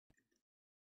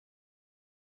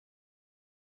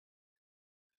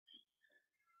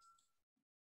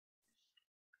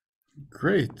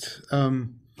Great.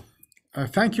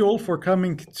 Thank you all for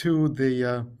coming to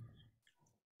the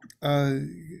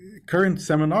current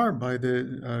seminar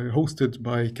hosted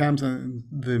by CAMS and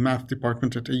the math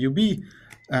department at AUB,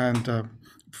 and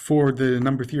for the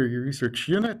number theory research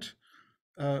unit.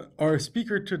 Our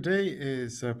speaker today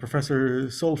is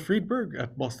Professor Sol Friedberg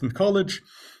at Boston College.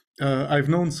 I've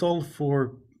known Sol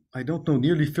for, I don't know,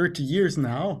 nearly 30 years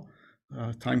now.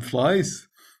 Time flies.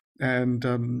 And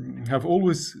have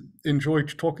always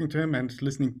enjoyed talking to him and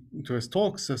listening to his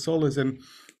talks. Sol is an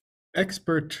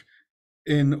expert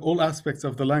in all aspects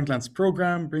of the Langlands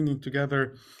program, bringing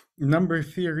together number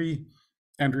theory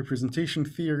and representation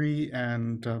theory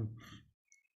and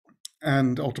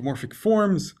automorphic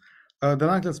forms. The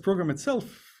Langlands program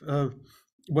itself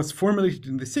was formulated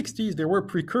in the 60s. There were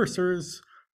precursors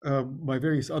by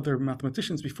various other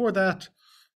mathematicians before that,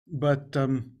 but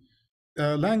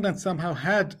Langlands somehow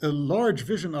had a large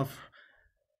vision of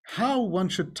how one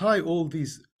should tie all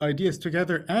these ideas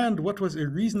together and what was a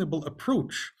reasonable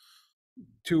approach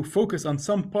to focus on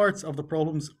some parts of the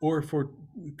problems or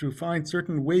to find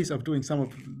certain ways of doing some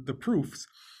of the proofs.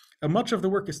 Much of the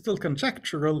work is still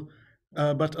conjectural,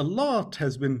 but a lot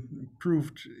has been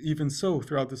proved even so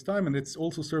throughout this time, and it's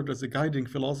also served as a guiding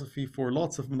philosophy for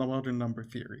lots of modern number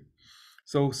theory.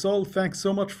 So Sol, thanks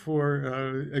so much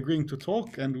for agreeing to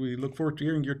talk, and we look forward to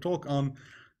hearing your talk on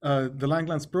the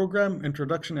Langlands program,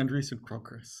 introduction and recent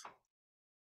progress.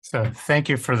 So thank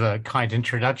you for the kind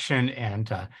introduction,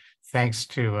 and thanks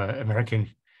to American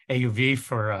AUV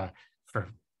for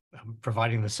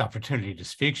providing this opportunity to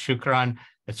speak. Shukran.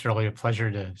 It's really a pleasure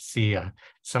to see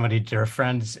so many dear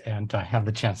friends and have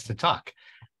the chance to talk.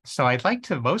 So I'd like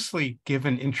to mostly give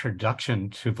an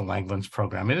introduction to the Langlands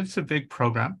program. And it's a big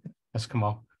program, as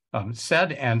Kamal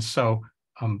said, and so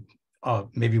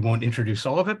maybe won't introduce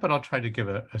all of it, but I'll try to give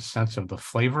a sense of the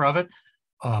flavor of it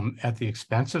at the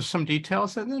expense of some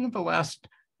details. And then in the last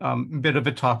bit of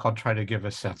a talk, I'll try to give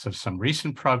a sense of some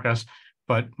recent progress,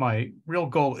 but my real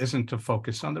goal isn't to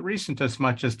focus on the recent as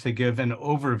much as to give an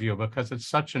overview, because it's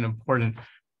such an important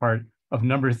part of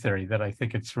number theory that I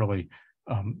think it's really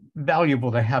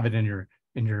valuable to have it in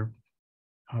your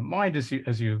mind as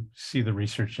you see the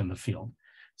research in the field.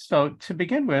 So to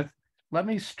begin with, let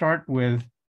me start with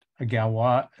a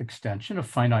Galois extension, a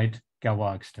finite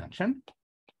Galois extension,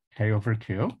 K over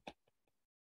Q.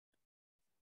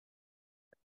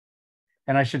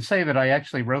 And I should say that I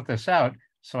actually wrote this out,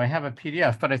 so I have a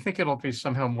PDF, but I think it'll be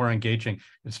somehow more engaging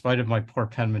in spite of my poor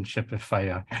penmanship if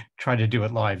I try to do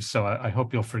it live. So I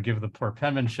hope you'll forgive the poor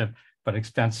penmanship, but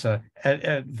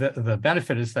the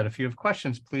benefit is that if you have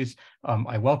questions, please,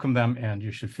 I welcome them and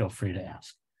you should feel free to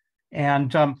ask.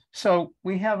 And so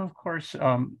we have, of course,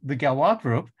 the Galois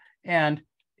group, and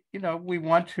we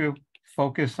want to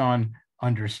focus on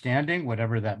understanding,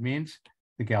 whatever that means,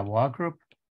 the Galois group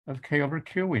of K over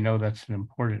Q. We know that's an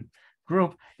important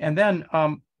group. And then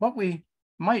what we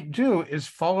might do is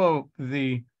follow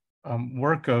the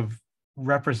work of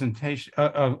representation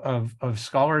of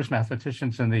scholars,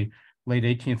 mathematicians in the late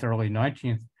 18th, early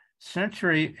 19th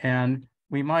century, and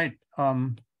we might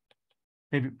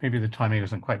maybe the timing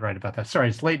isn't quite right about that. Sorry,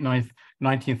 it's late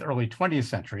 19th, early 20th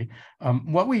century.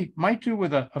 What we might do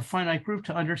with a finite group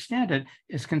to understand it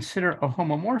is consider a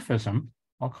homomorphism,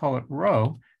 I'll call it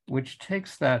rho, which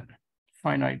takes that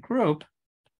finite group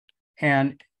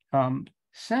and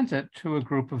sends it to a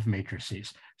group of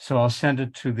matrices. So I'll send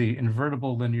it to the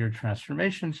invertible linear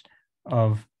transformations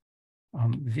of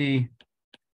V,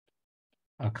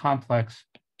 a complex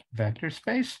vector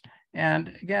space.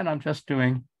 And again, I'm just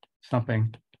doing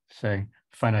something, say,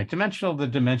 finite dimensional, the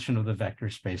dimension of the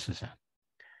vector space is n.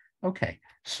 Okay,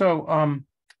 so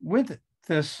with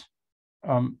this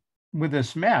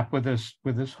map, with this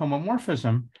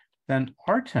homomorphism, then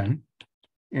Artin,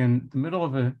 in the middle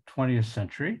of the 20th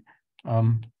century,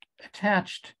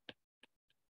 attached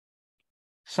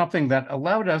something that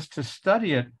allowed us to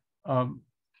study it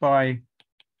by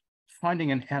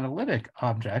finding an analytic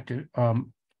object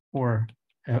or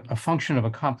a function of a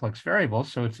complex variable.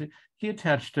 So he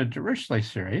attached a Dirichlet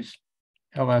series,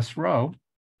 LS rho,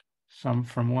 sum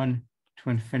from 1 to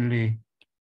infinity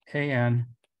an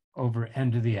over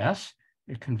n to the s.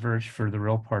 It converged for the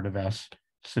real part of s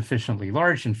sufficiently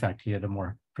large. In fact, he had a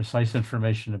more precise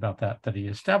information about that he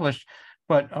established.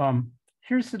 But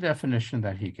here's the definition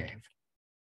that he gave.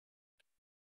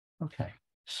 Okay,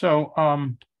 so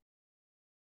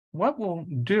what we'll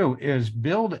do is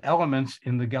build elements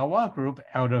in the Galois group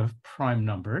out of prime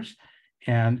numbers.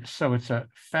 And so it's a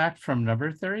fact from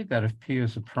number theory that if P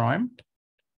is a prime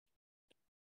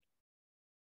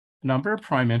number,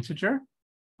 prime integer,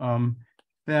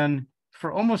 then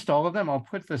for almost all of them, I'll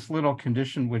put this little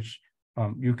condition which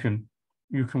you can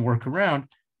work around,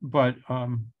 but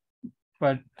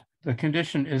the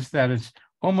condition is that it's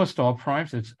almost all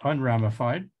primes, it's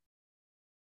unramified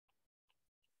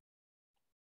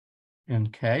in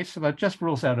K, so that just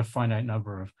rules out a finite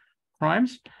number of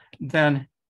primes. Then,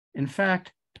 in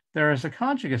fact, there is a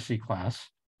conjugacy class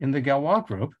in the Galois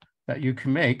group that you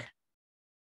can make.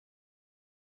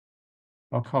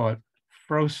 I'll call it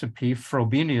Fro sub P,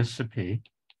 Frobenius sub P,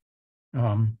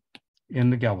 in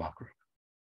the Galois group.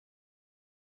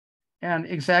 And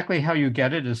exactly how you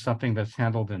get it is something that's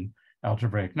handled in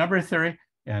algebraic number theory,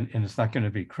 and it's not going to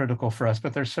be critical for us,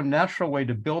 but there's some natural way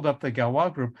to build up the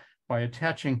Galois group by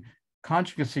attaching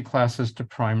conjugacy classes to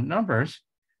prime numbers.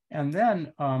 And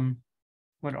then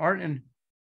what Artin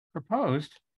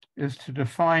proposed is to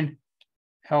define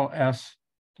LS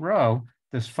rho,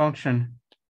 this function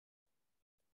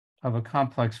of a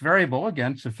complex variable,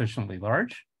 again, sufficiently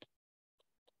large.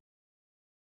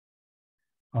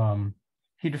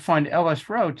 He defined LS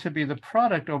rho to be the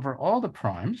product over all the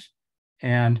primes.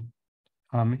 And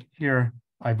here,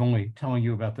 I'm only telling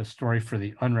you about the story for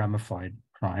the unramified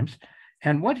primes.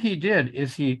 And what he did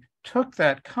is he took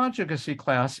that conjugacy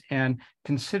class and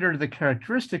considered the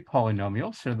characteristic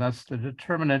polynomial. So that's the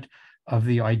determinant of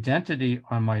the identity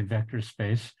on my vector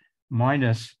space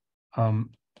minus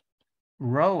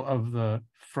rho of the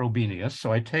Frobenius.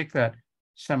 So I take that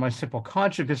semi-simple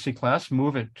conjugacy class,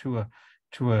 move it to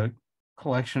a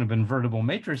collection of invertible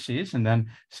matrices, and then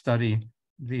study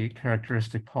the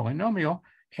characteristic polynomial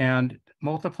and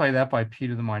multiply that by p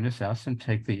to the minus s and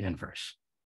take the inverse.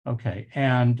 Okay,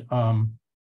 and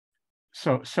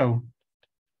so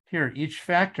here each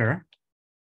factor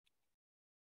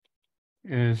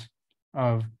is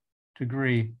of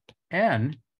degree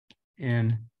n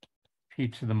in p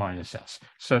to the minus s.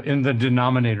 So in the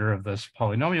denominator of this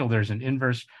polynomial, there's an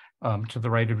inverse to the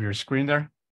right of your screen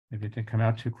there. Maybe it didn't come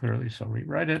out too clearly, so I'll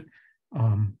rewrite it.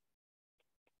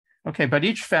 Okay, but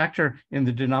each factor in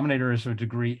the denominator is of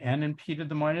degree n in p to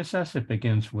the minus s. It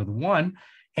begins with 1.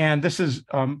 And this is,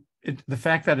 the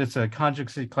fact that it's a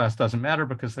conjugacy class doesn't matter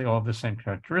because they all have the same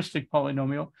characteristic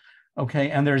polynomial.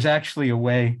 Okay, and there's actually a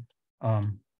way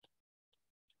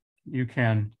you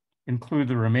can include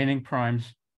the remaining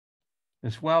primes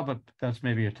as well, but that's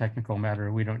maybe a technical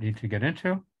matter we don't need to get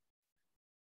into.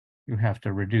 You have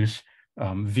to reduce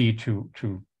V to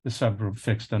the subgroup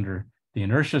fixed under the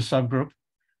inertia subgroup.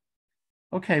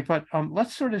 Okay, but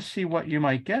let's sort of see what you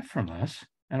might get from this.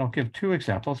 And I'll give 2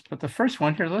 examples, but the first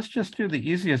one here, let's just do the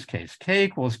easiest case. K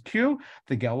equals Q.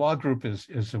 The Galois group is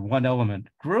a 1-element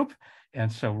group, and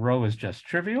so rho is just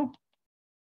trivial.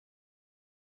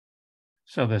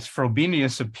 So this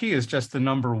Frobenius of P is just the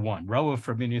number 1. Rho of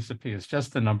Frobenius of P is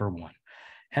just the number 1.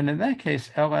 And in that case,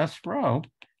 LS rho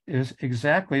is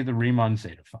exactly the Riemann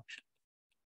zeta function.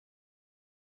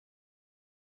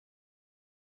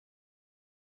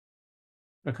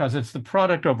 Because it's the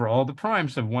product over all the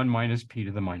primes of 1 minus p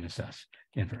to the minus s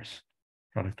inverse.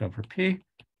 Product over p,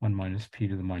 1 minus p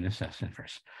to the minus s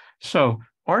inverse. So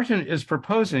Artin is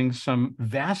proposing some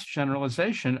vast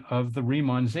generalization of the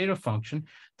Riemann zeta function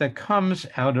that comes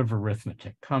out of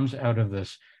arithmetic, comes out of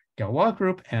this Galois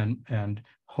group and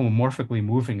homomorphically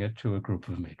moving it to a group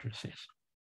of matrices.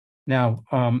 Now,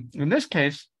 in this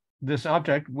case, this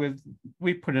object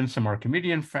we put in some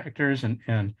Archimedean factors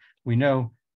and we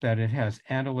know that it has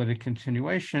analytic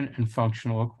continuation and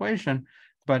functional equation,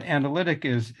 but analytic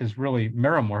is really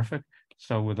meromorphic.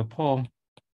 So with a pole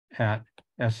at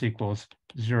s equals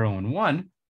 0 and 1,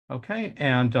 okay?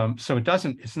 And so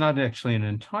it's not actually an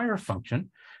entire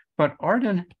function, but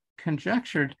Artin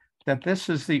conjectured that this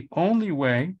is the only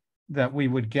way that we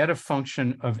would get a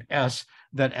function of s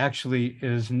that actually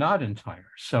is not entire.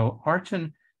 So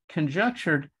Artin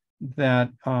conjectured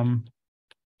that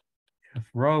if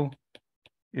rho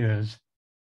is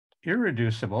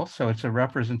irreducible, so it's a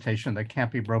representation that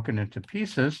can't be broken into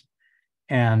pieces,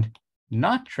 and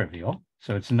not trivial,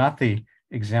 so it's not the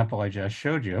example I just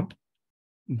showed you,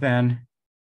 then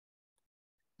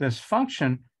this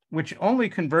function, which only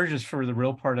converges for the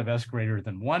real part of s greater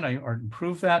than 1, I already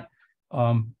proved that,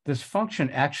 this function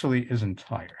actually is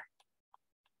entire.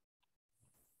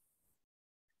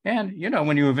 And, you know,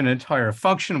 when you have an entire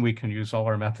function, we can use all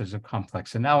our methods of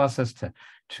complex analysis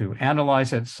to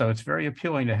analyze it. So it's very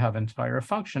appealing to have entire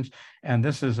functions. And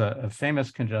this is a famous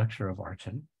conjecture of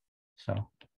Artin. So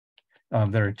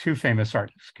there are 2 famous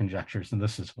Artin's conjectures, and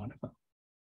this is one of them.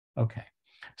 Okay,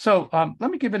 so let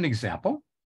me give an example.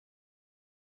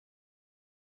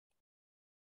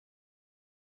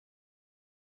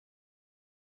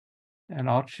 And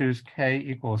I'll choose K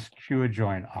equals Q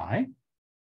adjoin I.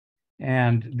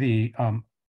 And the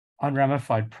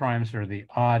unramified primes are the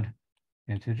odd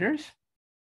integers.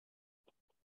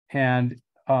 And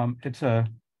it's a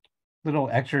little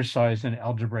exercise in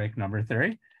algebraic number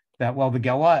theory that while the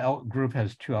Galois group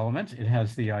has two elements, it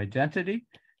has the identity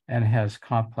and has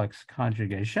complex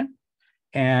conjugation.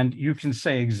 And you can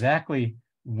say exactly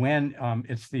when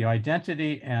it's the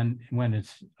identity and when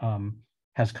it's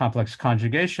has complex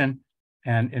conjugation.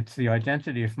 And it's the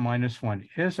identity if -1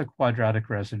 is a quadratic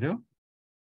residue,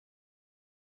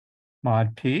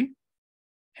 mod P.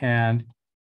 And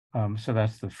so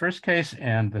that's the first case.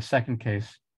 And the second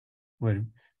case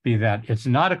would be that it's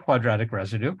not a quadratic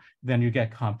residue, then you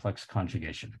get complex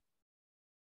conjugation.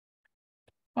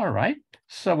 All right,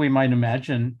 so we might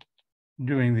imagine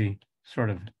doing the sort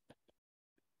of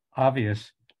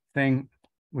obvious thing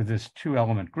with this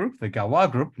two-element group, the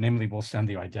Galois group, namely we'll send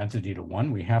the identity to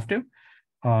 1, we have to.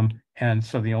 And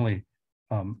so the only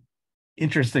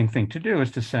interesting thing to do is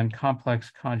to send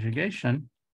complex conjugation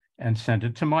and send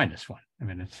it to -1. I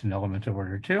mean, it's an element of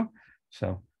order 2,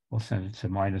 so we'll send it to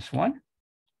 -1.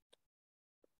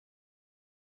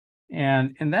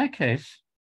 And in that case,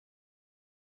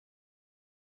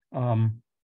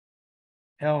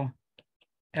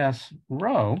 LS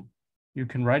rho, you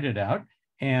can write it out,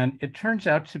 and it turns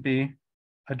out to be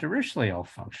a Dirichlet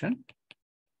function.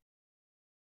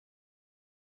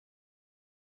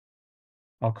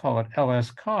 I'll call it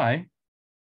LS chi,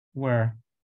 where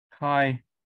chi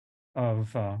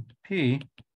of P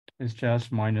is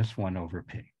just -1 over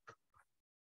P.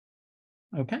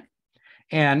 Okay.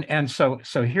 And so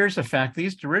here's a fact.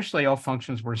 These Dirichlet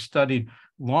functions were studied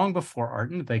long before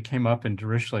Artin. They came up in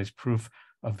Dirichlet's proof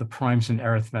of the primes and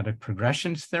arithmetic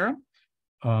progressions theorem.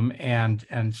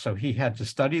 And so he had to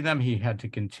study them. He had to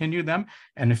continue them.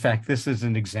 And in fact, this is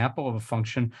an example of a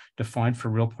function defined for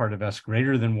real part of S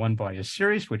greater than 1 by a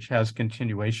series, which has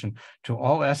continuation to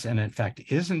all S and in fact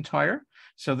is entire.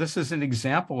 So this is an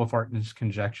example of Artin's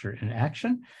conjecture in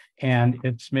action. And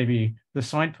it's maybe the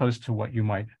signpost to what you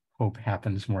might hope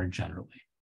happens more generally.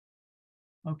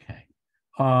 Okay.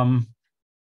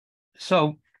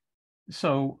 So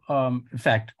in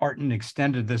fact, Artin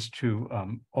extended this to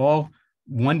all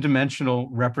one-dimensional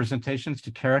representations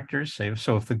to characters.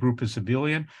 So if the group is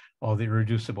abelian, all the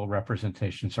irreducible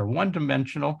representations are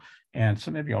one-dimensional. And so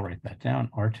maybe I'll write that down.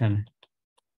 Artin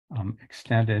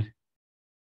extended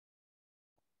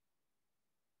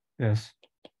this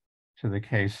to the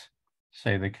case,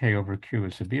 say the K over Q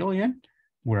is abelian,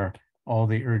 where all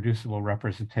the irreducible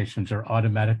representations are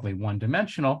automatically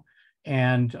one-dimensional.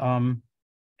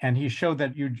 And he showed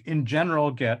that you, in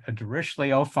general, get a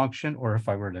Dirichlet function, or if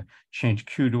I were to change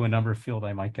Q to a number field,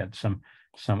 I might get some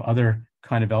other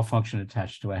kind of L function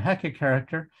attached to a Hecke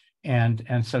character. And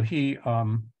so he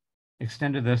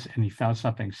extended this, and he found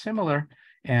something similar.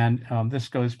 And this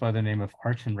goes by the name of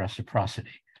Artin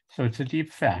reciprocity. So it's a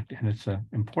deep fact, and it's an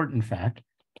important fact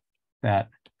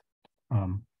that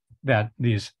that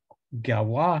these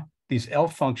Galois, these L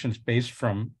functions based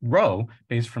from rho,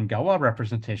 based from Galois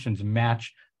representations,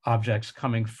 match objects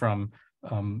coming from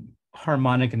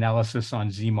harmonic analysis on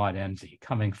Z mod NZ,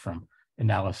 coming from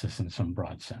analysis in some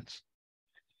broad sense.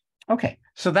 Okay,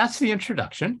 so that's the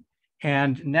introduction.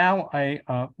 And now I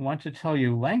want to tell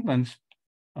you Langlands'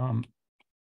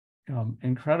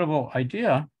 incredible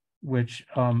idea, which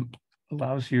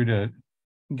allows you to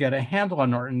get a handle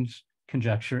on Artin's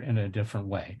conjecture in a different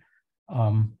way.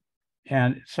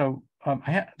 And so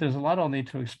there's a lot I'll need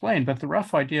to explain, but the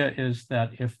rough idea is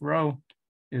that if rho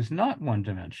is not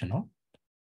one-dimensional,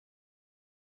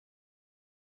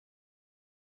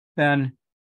 then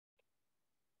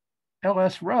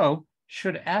LS rho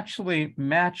should actually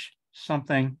match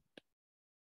something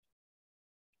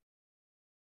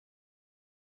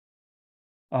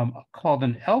called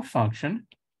an L function.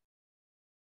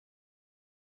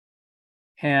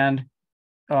 And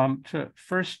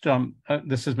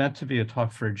this is meant to be a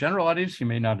talk for a general audience. You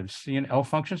may not have seen L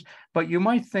functions, but you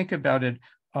might think about it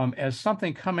as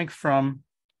something coming from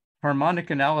harmonic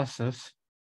analysis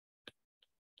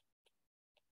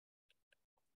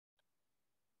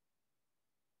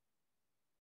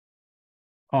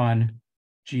on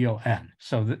GON.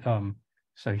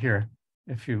 So here,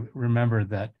 if you remember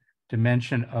that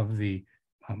dimension of the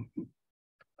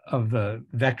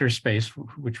vector space,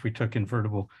 which we took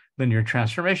invertible linear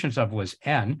transformations of, was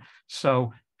n.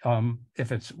 So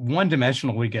if it's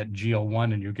one-dimensional, we get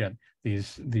GL1, and you get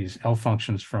these L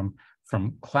functions from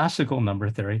classical number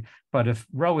theory. But if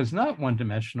rho is not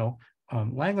one-dimensional,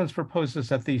 Langlands proposes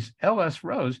that these LS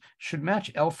rhos should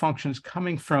match L functions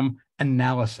coming from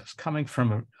analysis, coming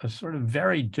from a sort of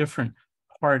very different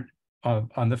part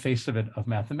on the face of it of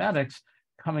mathematics,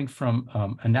 coming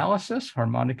from analysis,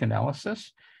 harmonic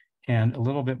analysis, and a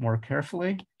little bit more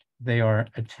carefully, they are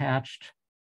attached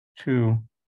to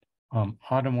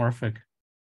automorphic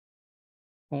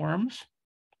forms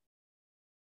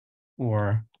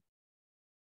or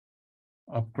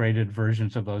upgraded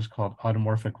versions of those called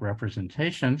automorphic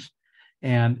representations.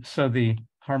 And so the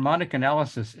harmonic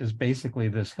analysis is basically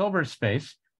this Hilbert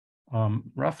space.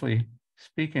 Roughly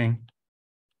speaking,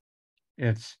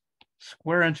 it's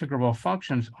square integrable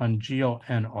functions on GL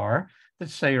and R that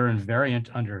say are invariant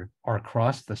under R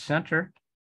cross the center.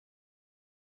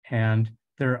 And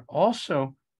there are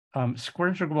also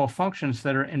square integrable functions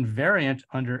that are invariant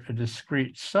under a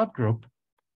discrete subgroup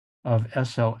of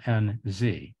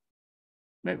SLNZ,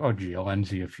 or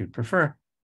GLNZ if you'd prefer,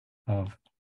 of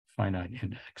finite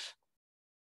index.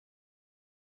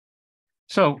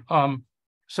 So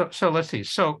let's see.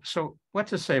 So what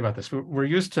to say about this? We're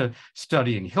used to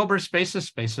studying Hilbert spaces,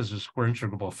 spaces of square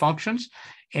integrable functions,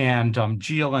 and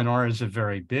GLNR is a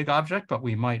very big object, but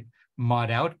we might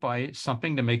mod out by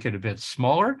something to make it a bit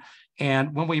smaller.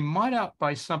 And when we mod out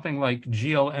by something like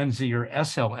GLNZ or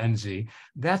SLNZ,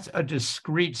 that's a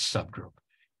discrete subgroup.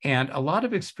 And a lot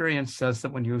of experience says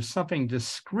that when you have something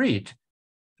discrete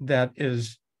that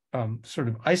is sort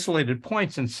of isolated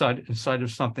points inside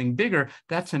of something bigger,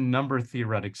 that's a number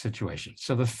theoretic situation.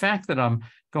 So the fact that I'm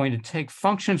going to take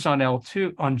functions on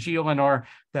L2, on GLNR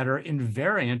that are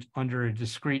invariant under a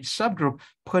discrete subgroup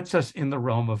puts us in the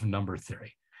realm of number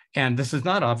theory. And this is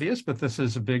not obvious, but this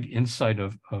is a big insight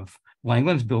of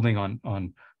Langlands, building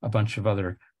on a bunch of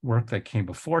other work that came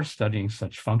before studying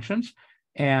such functions.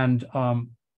 And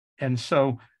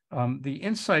so the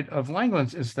insight of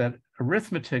Langlands is that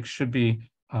arithmetic should be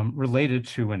related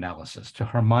to analysis, to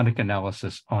harmonic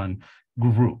analysis on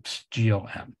groups,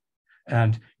 GLM.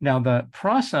 And now the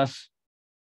process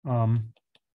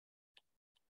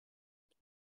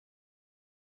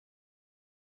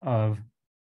of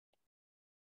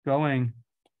going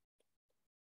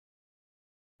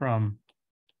from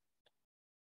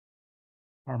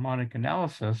harmonic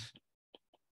analysis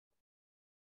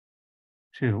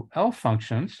to L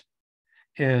functions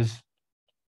is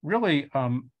really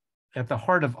at the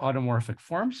heart of automorphic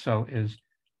forms, so is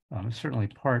certainly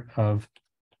part of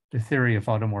the theory of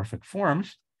automorphic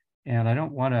forms. And I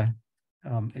don't want to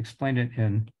explain it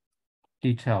in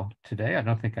detail today. I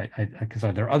don't think because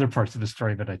there are other parts of the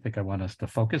story that I think I want us to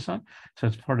focus on. So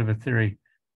it's part of a theory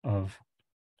of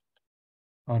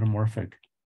automorphic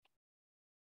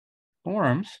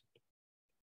forms.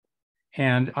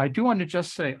 And I do want to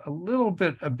just say a little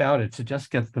bit about it to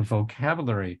just get the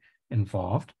vocabulary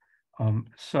involved. Let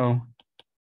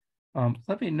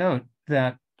me note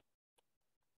that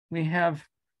we have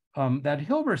that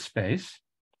Hilbert space,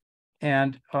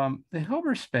 and the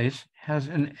Hilbert space has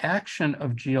an action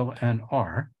of GL and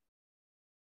R.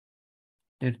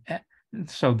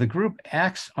 So the group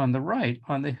acts on the right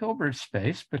on the Hilbert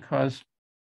space because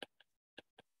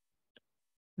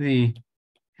the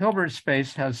Hilbert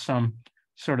space has some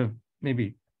sort of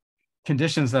maybe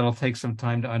conditions that'll take some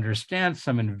time to understand,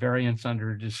 some invariance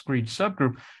under a discrete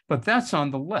subgroup, but that's on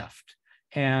the left.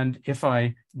 And if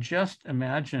I just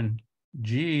imagine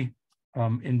G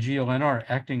in GLNR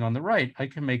acting on the right, I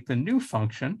can make the new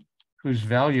function whose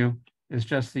value is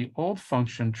just the old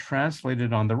function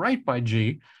translated on the right by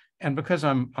G. And because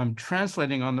I'm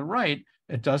translating on the right,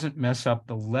 it doesn't mess up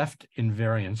the left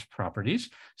invariance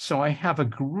properties. So I have a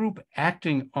group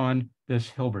acting on this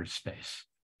Hilbert space.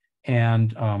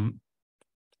 And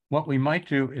what we might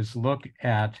do is look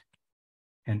at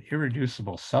an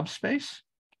irreducible subspace,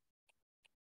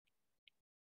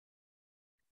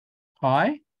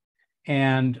 pi,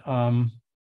 and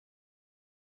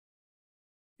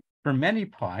for many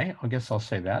pi, I guess I'll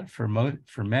say that, for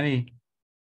many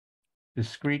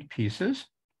discrete pieces.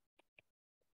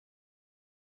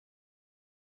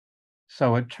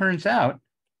 So it turns out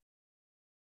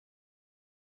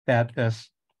that this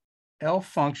L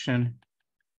function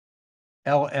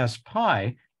LS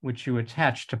pi, which you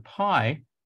attach to pi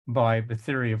by the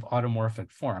theory of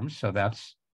automorphic forms, so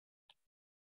that's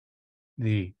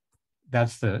the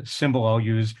symbol I'll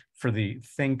use for the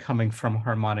thing coming from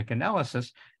harmonic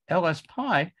analysis, LS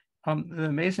pi, the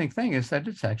amazing thing is that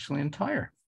it's actually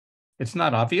entire. It's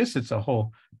not obvious. It's a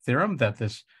whole theorem that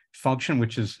this function,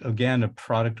 which is, again, a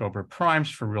product over primes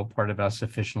for real part of S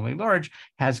sufficiently large,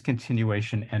 has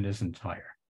continuation and is entire.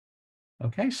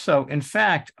 Okay, so in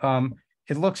fact,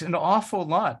 it looks an awful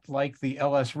lot like the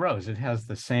LS rows. It has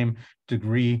the same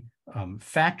degree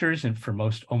factors and for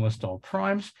almost all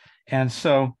primes. And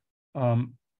so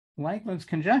Langlands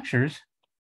conjectures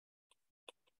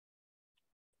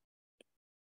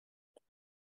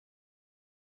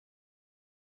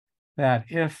that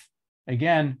if,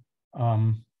 again,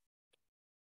 the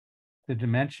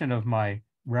dimension of my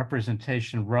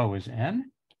representation rho is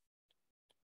n,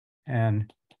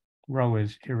 and rho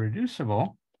is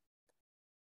irreducible,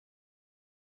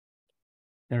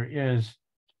 there is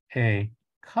a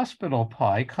cuspidal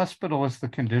pi. Cuspidal is the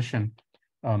condition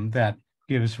that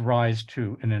gives rise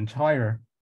to an entire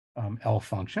L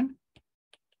function.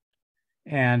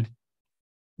 And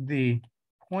the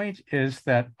point is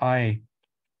that I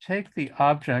take the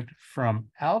object from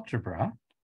algebra,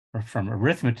 or from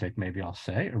arithmetic, maybe I'll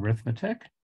say, arithmetic,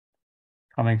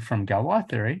 coming from Galois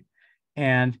theory,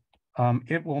 and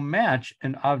it will match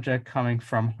an object coming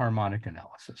from harmonic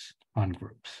analysis on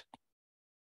groups.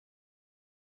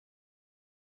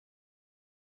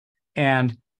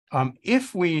 And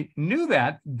if we knew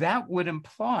that, that would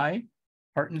imply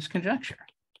Harton's conjecture.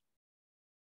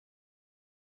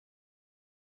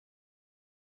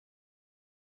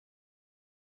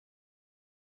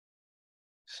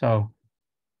 So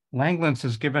Langlands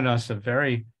has given us a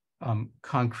very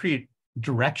concrete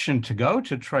direction to go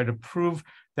to try to prove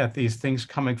that these things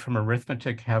coming from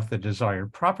arithmetic have the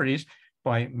desired properties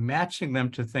by matching them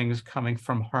to things coming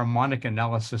from harmonic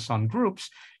analysis on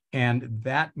groups. And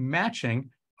that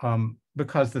matching,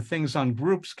 because the things on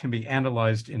groups can be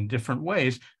analyzed in different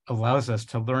ways, allows us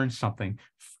to learn something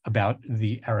about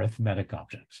the arithmetic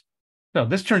objects. So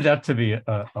this turns out to be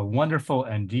a wonderful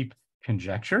and deep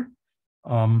conjecture.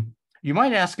 You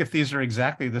might ask if these are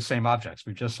exactly the same objects.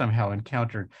 We just somehow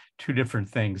encountered two different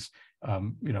things.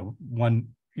 In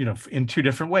two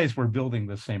different ways, we're building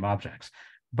the same objects.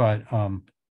 But a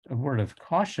word of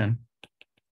caution,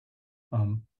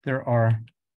 there are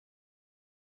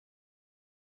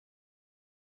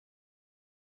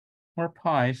more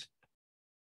pi's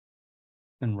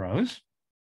than rho's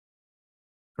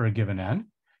for a given n.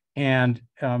 And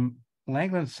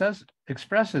Langlands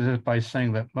expresses it by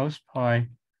saying that most pi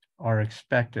are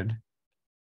expected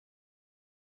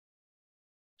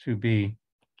to be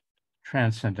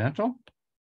transcendental.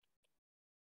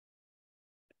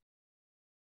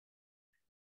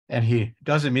 And he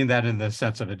doesn't mean that in the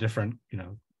sense of a different,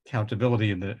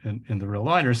 countability in the real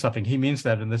line or something. He means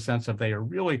that in the sense of they are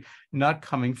really not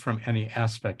coming from any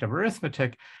aspect of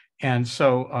arithmetic. And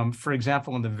so, for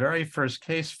example, in the very first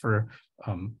case for,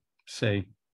 say,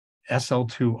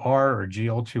 SL2R or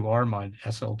GL2R mod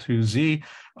SL2Z,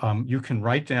 you can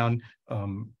write down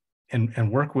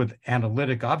and work with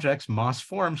analytic objects, Moss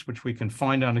forms, which we can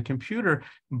find on a computer,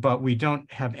 but we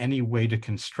don't have any way to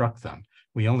construct them.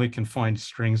 We only can find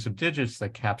strings of digits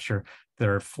that capture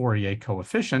their Fourier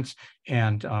coefficients.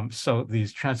 And so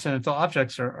these transcendental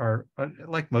objects are,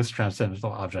 like most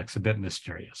transcendental objects, a bit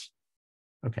mysterious.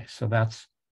 Okay, so that's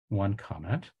one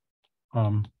comment.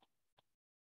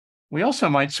 We also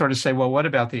might sort of say, well, what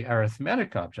about the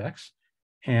arithmetic objects?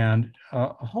 And a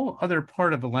whole other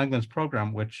part of the Langlands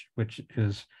program, which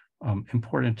is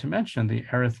important to mention, the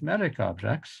arithmetic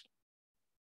objects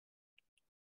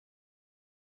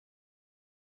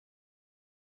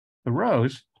the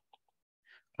rows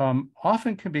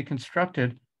often can be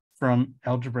constructed from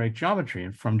algebraic geometry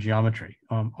and from geometry,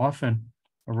 often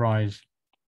arise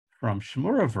from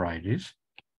Shimura varieties.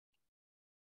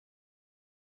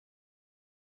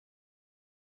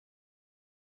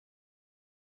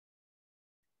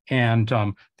 And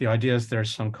the idea is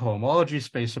there's some cohomology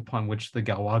space upon which the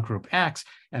Galois group acts.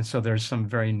 And so there's some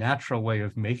very natural way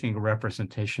of making a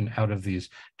representation out of these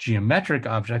geometric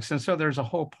objects. And so there's a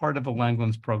whole part of the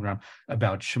Langlands program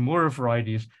about Shimura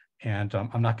varieties. And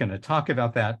I'm not going to talk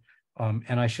about that.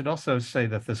 And I should also say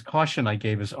that this caution I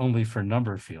gave is only for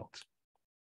number fields.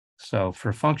 So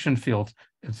for function fields,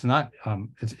 it's not,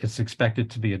 it's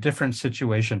expected to be a different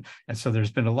situation. And so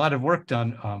there's been a lot of work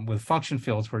done with function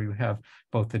fields where you have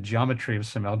both the geometry of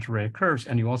some algebraic curves,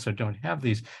 and you also don't have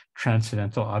these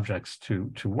transcendental objects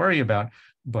to worry about.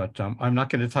 But I'm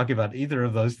not going to talk about either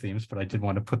of those themes, but I did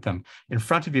want to put them in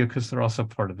front of you because they're also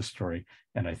part of the story.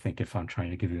 And I think if I'm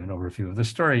trying to give you an overview of the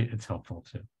story, it's helpful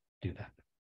to do that.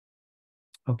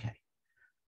 Okay.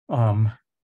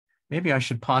 Maybe I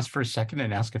should pause for a second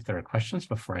and ask if there are questions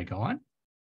before I go on.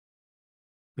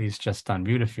 Please just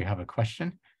unmute if you have a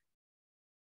question.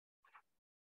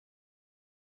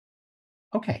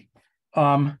 Okay.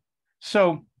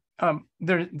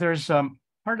 There's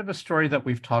part of a story that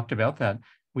we've talked about that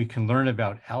we can learn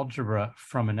about algebra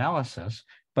from analysis,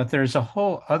 but there's a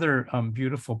whole other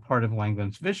beautiful part of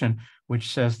Langlands' vision,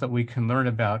 which says that we can learn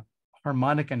about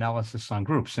harmonic analysis on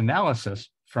groups, analysis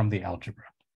from the algebra.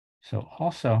 So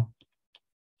also,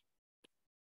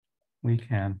 we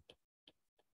can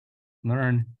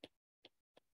learn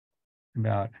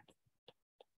about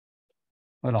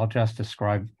but I'll just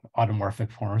describe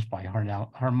automorphic forms by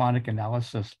harmonic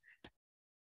analysis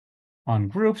on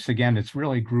groups. Again, it's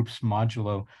really groups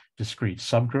modulo discrete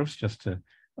subgroups, just to,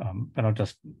 but I'll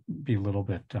just be a little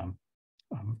bit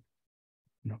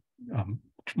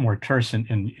more terse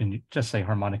in just say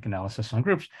harmonic analysis on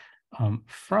groups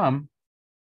from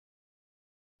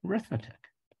arithmetic.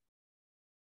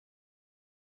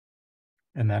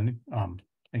 And then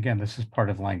again, this is part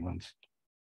of Langlands'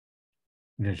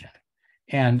 vision.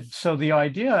 And so the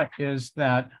idea is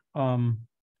that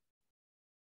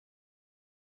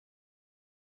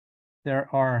there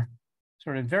are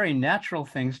sort of very natural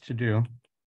things to do,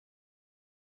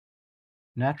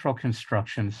 natural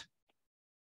constructions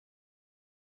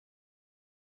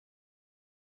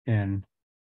in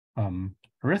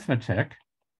arithmetic.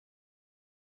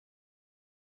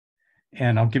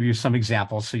 And I'll give you some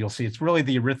examples. So you'll see it's really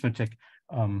the arithmetic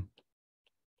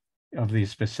of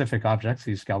these specific objects,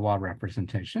 these Galois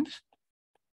representations.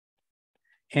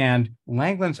 And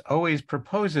Langlands always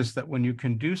proposes that when you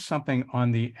can do something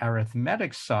on the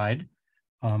arithmetic side,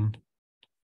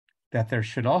 that there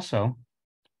should also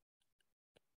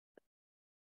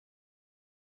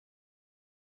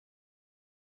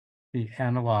be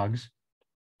analogs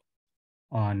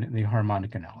on the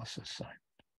harmonic analysis side.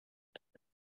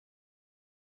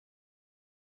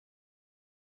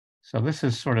 So this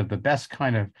is sort of the best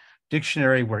kind of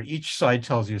dictionary where each side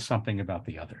tells you something about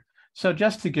the other. So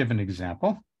just to give an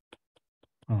example,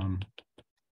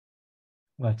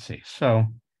 let's see. So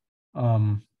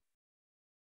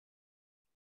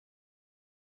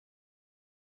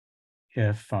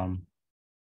if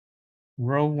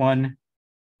row one,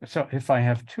 so if I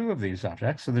have two of these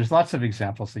objects, so there's lots of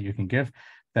examples that you can give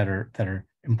that are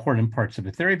important parts of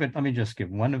a theory, but let me just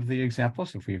give one of the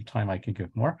examples. If we have time, I can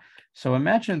give more. So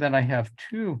imagine that I have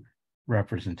two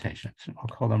representations. I'll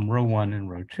call them row one and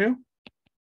row two.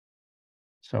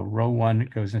 So row one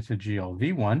goes into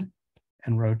GLV1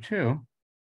 and row two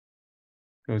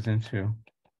goes into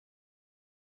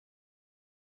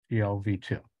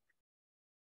GLV2.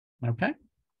 Okay.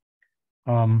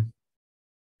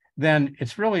 Then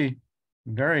it's really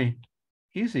very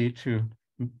easy to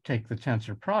take the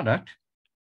tensor product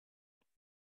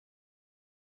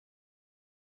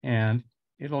and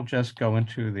it'll just go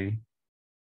into the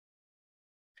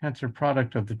tensor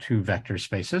product of the two vector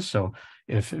spaces. So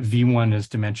if V1 is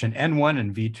dimension N1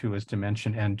 and V2 is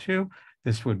dimension N2,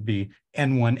 this would be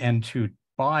N1, N2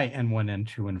 by N1,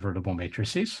 N2 invertible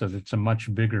matrices. So that's a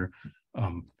much bigger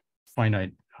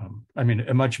finite,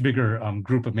 a much bigger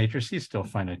group of matrices, still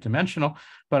finite dimensional,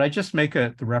 but I just make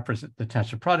the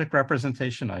tensor product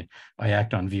representation. I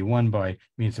act on V1 by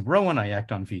means of row one, I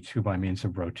act on V2 by means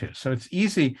of row two. So it's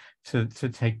easy to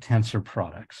take tensor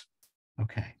products.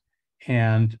 Okay.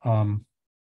 And now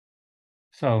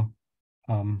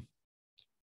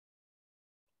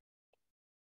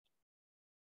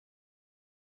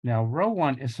row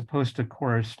one is supposed to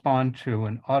correspond to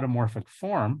an automorphic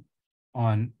form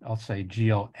on, I'll say,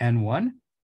 GLN1.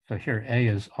 So here A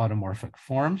is automorphic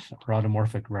forms or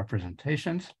automorphic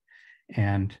representations,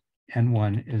 and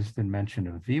N1 is the dimension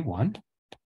of V1.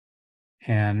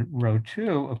 And row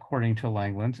two, according to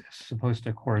Langlands, is supposed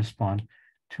to correspond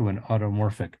to an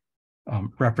automorphic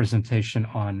representation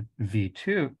on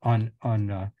V2, on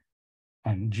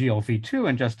GLV2.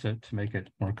 And just to make it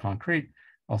more concrete,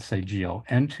 I'll say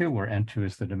GLN2, where N2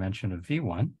 is the dimension of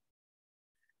V1.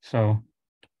 So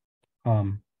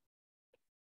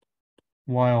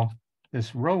while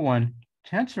this row one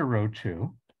tensor row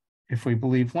two, if we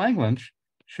believe Langlands,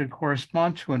 should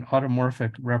correspond to an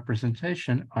automorphic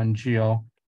representation on GL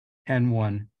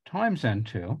N1 times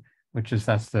N2, which is,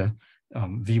 that's the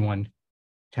V1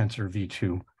 tensor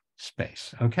V2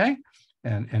 space, okay?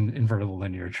 And invertible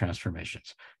linear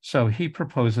transformations. So he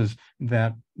proposes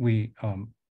that we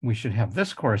should have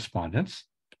this correspondence.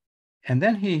 And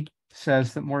then he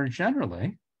says that more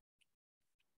generally,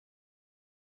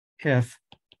 if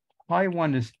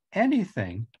pi1 is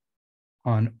anything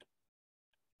on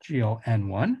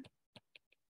GLN1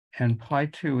 and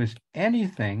pi2 is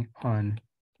anything on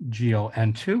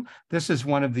GLN2, this is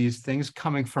one of these things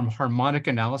coming from harmonic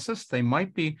analysis. They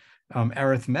might be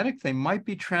arithmetic, they might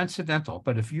be transcendental,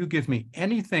 but if you give me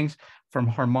any things from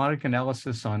harmonic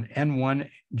analysis on N1,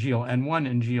 GLN1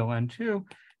 and GLN2,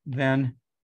 then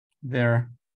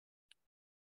there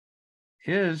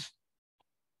is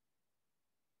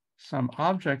some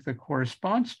object that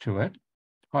corresponds to it,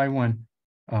 pi1,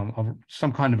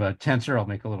 some kind of a tensor, I'll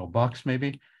make a little box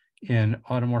maybe, in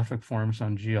automorphic forms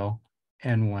on GL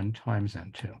N1 times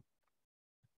N2.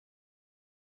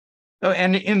 Oh,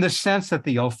 and in the sense that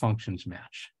the L functions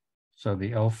match. So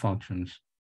the L functions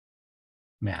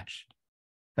match.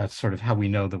 That's sort of how we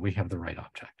know that we have the right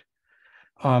object.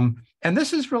 And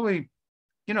this is really,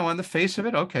 on the face of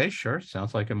it, okay, sure,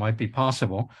 sounds like it might be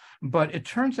possible, but it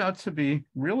turns out to be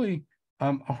really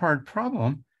a hard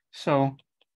problem. So,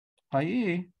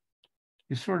 i.e.,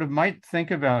 you sort of might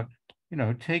think about,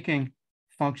 taking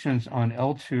functions on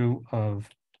L2 of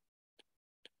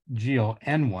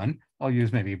GLN1. I'll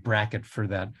use maybe a bracket for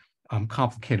that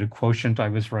complicated quotient I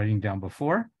was writing down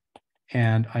before.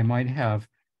 And I might have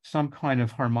some kind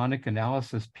of harmonic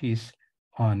analysis piece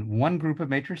on one group of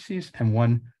matrices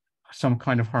and some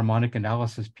kind of harmonic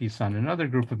analysis piece on another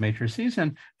group of matrices.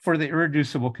 And for the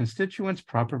irreducible constituents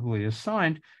properly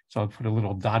assigned, so I'll put a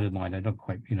little dotted line. I don't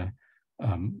quite,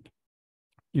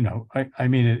 I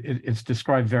mean, it's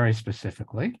described very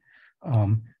specifically.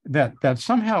 That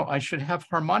somehow I should have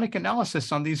harmonic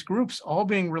analysis on these groups all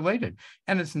being related.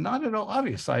 And it's not at all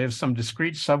obvious. I have some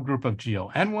discrete subgroup of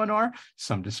GLN1R,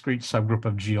 some discrete subgroup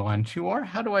of GLN2R.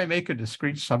 How do I make a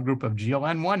discrete subgroup of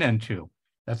GLN1N2?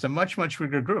 That's a much, much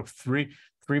bigger group, 3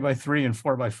 by 3 and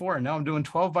 4 by 4. And now I'm doing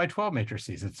 12 by 12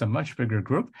 matrices. It's a much bigger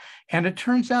group. And it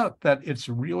turns out that it's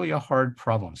really a hard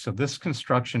problem. So this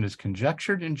construction is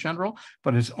conjectured in general,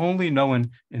 but is only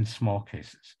known in small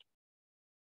cases.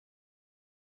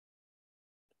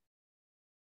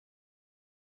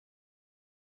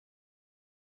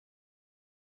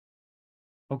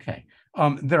 Okay,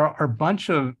 there are a bunch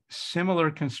of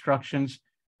similar constructions.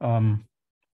 So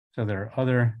there are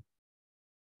other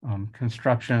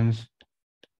constructions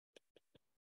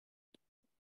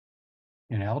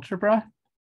in algebra,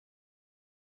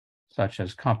 such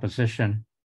as composition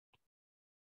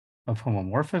of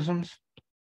homomorphisms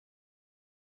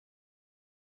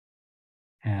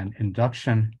and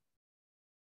induction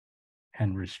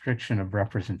and restriction of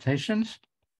representations.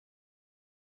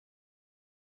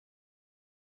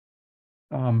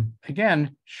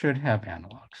 Again, should have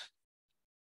analogs.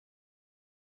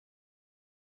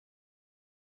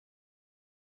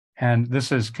 And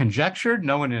this is conjectured,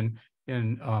 known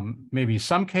in maybe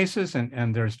some cases,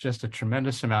 and there's just a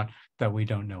tremendous amount that we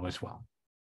don't know as well.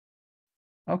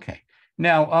 Okay,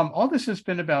 now all this has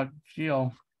been about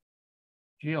GLV,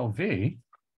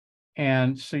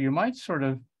 and so you might sort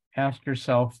of ask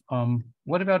yourself,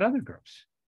 what about other groups?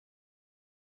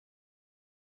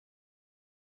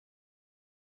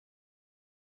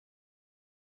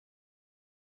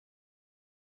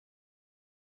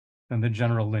 Than the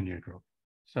general linear group.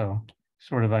 So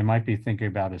sort of I might be thinking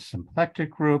about a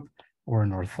symplectic group or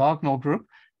an orthogonal group.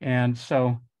 And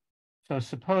so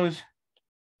suppose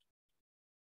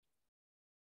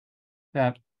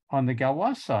that on the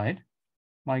Galois side,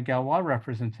 my Galois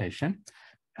representation,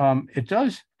 it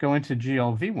does go into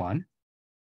GLV1,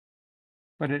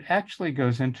 but it actually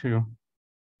goes into,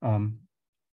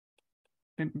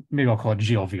 maybe I'll call it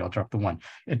GLV, I'll drop the one.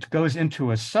 It goes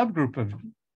into a subgroup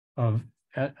of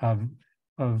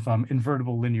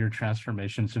invertible linear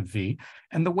transformations of V.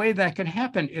 And the way that can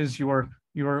happen is your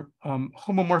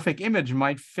homomorphic image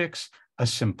might fix a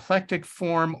symplectic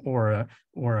form or a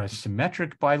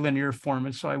symmetric bilinear form.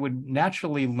 And so I would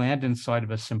naturally land inside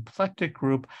of a symplectic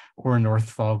group or an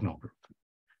orthogonal group.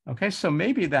 Okay, so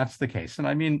maybe that's the case. And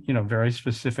I mean, very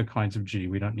specific kinds of G.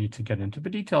 We don't need to get into the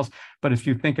details, but if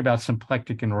you think about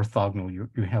symplectic and orthogonal, you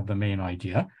have the main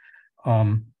idea.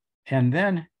 And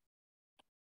then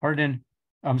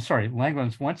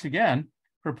Langlands once again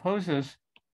proposes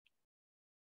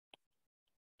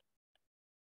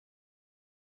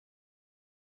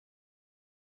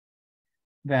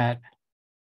that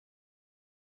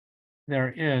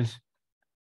there is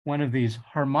one of these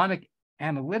harmonic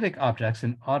analytic objects,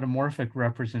 an automorphic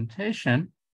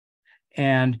representation.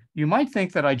 And you might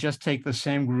think that I just take the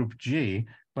same group G,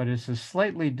 but it's a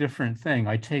slightly different thing.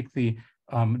 I take the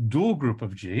dual group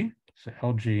of G, so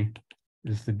LG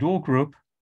is the dual group.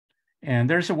 And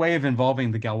there's a way of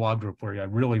involving the Galois group where I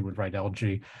really would write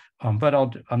LG, but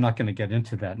I'm not going to get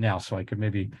into that now. So I could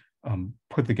maybe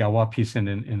put the Galois piece in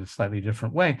a slightly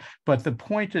different way. But the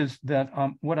point is that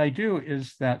what I do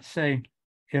is that, say,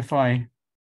 if I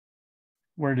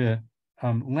were to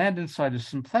land inside of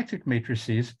symplectic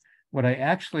matrices, what I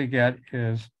actually get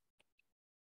is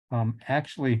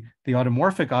actually the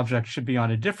automorphic object should be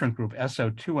on a different group,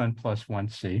 SO2n plus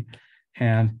 1C.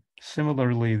 And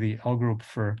similarly, the L group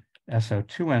for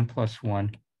SO2n plus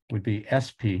 1 would be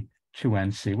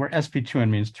SP2nC, where SP2n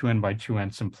means 2n by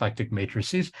 2n symplectic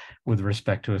matrices with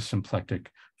respect to a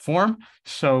symplectic form,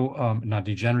 so not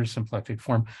degenerate symplectic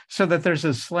form, so that there's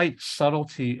a slight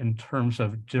subtlety in terms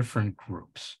of different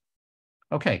groups.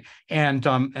 Okay, and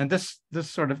this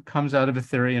sort of comes out of a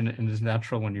theory and is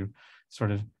natural when you sort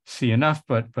of see enough,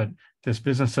 but this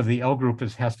business of the L group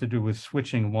has to do with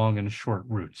switching long and short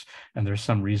routes. And there's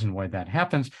some reason why that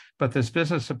happens. But this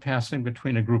business of passing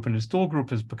between a group and its dual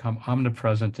group has become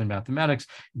omnipresent in mathematics.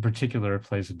 In particular, it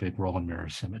plays a big role in mirror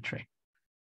symmetry.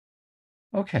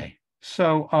 Okay,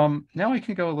 so now I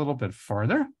can go a little bit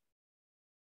farther.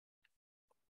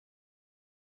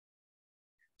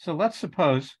 So let's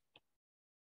suppose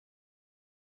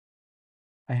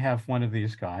I have one of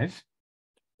these guys.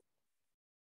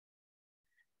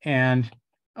 And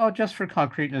just for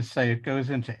concreteness say it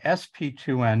goes into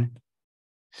sp2nc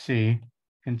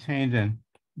contained in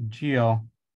gl2nc.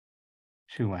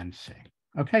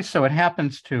 Okay, so it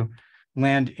happens to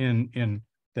land in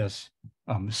this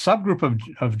subgroup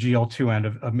of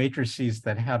GL2N of matrices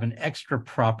that have an extra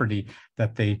property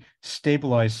that they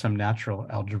stabilize some natural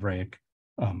algebraic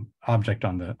object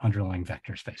on the underlying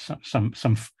vector space, some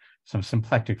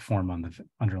symplectic form on the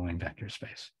underlying vector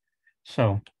space.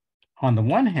 So on the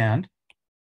one hand,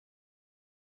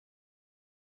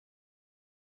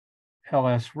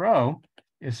 LS rho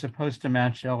is supposed to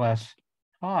match LS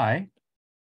pi,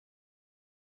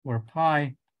 where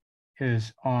pi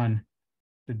is on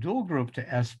the dual group to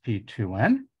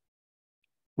sp2n,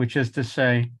 which is to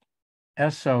say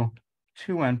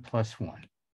SO2n plus 1.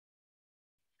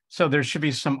 So there should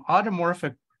be some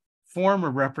automorphic form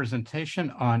or representation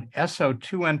on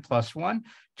SO2n plus 1,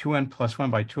 2n plus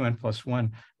 1 by 2n plus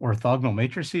 1 orthogonal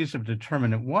matrices of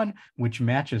determinant 1, which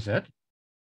matches it.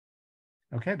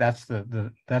 Okay, that's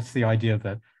the idea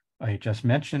that I just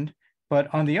mentioned.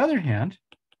 But on the other hand,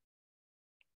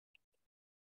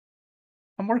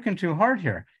 I'm working too hard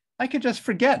here. I could just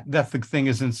forget that the thing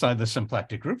is inside the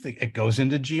symplectic group. It goes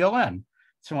into GLN.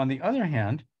 So on the other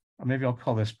hand, or maybe I'll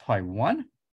call this pi 1,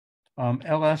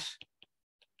 LS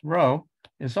rho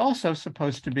is also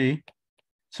supposed to be,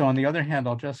 so on the other hand,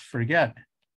 I'll just forget,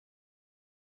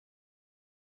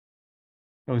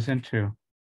 goes into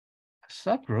a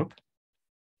subgroup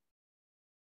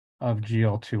of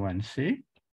GL2NC.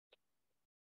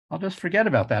 I'll just forget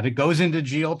about that. It goes into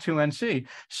GL2NC.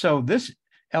 So this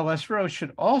LS rho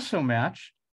should also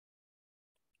match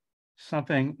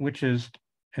something which is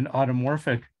an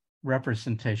automorphic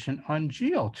representation on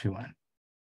GL2N.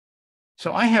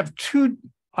 So I have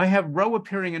rho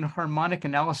appearing in harmonic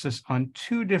analysis on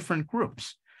two different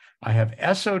groups. I have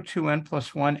SO2N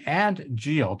plus 1 and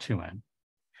GL2N.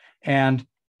 And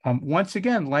once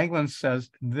again, Langlands says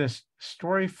this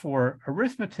story for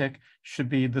arithmetic should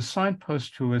be the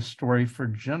signpost to a story for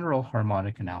general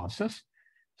harmonic analysis.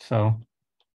 So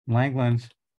Langlands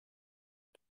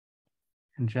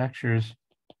conjectures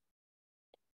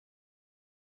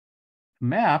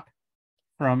map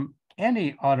from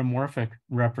any automorphic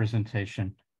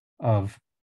representation of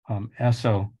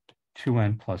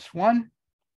SO2N plus 1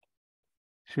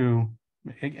 to,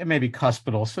 it may be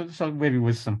cuspidal, so maybe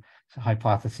with some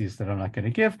hypotheses that I'm not going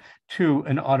to give, to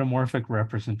an automorphic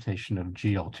representation of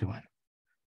GL2N.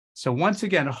 So once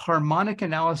again, a harmonic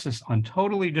analysis on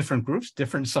totally different groups,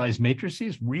 different size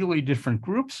matrices, really different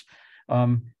groups,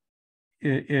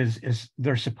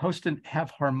 they're supposed to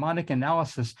have harmonic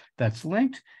analysis that's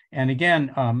linked, and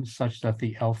again, such that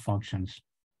the L functions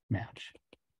match.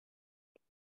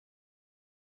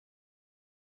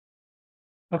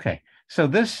 Okay, so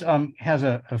this has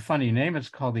a funny name. It's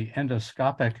called the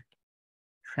endoscopic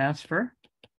transfer.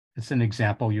 It's an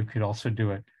example. You could also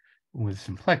do it with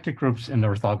symplectic groups and the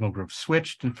orthogonal groups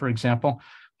switched, for example.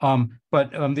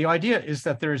 But the idea is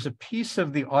that there is a piece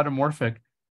of the automorphic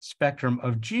spectrum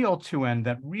of GL2N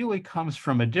that really comes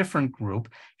from a different group,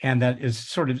 and that is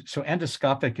sort of, so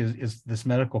endoscopic is this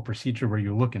medical procedure where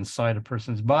you look inside a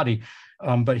person's body.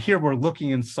 But here we're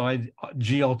looking inside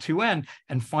GL2N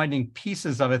and finding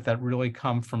pieces of it that really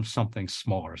come from something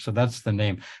smaller. So that's the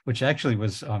name, which actually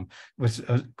was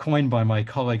coined by my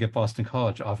colleague at Boston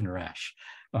College, Avner Ash.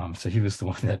 So he was the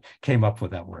one that came up with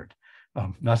that word.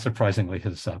 Not surprisingly,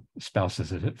 his spouse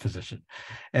is a physician.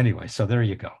 Anyway, so there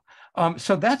you go.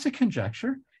 So that's a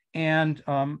conjecture, and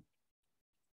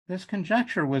this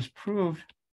conjecture was proved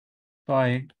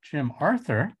by Jim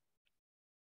Arthur,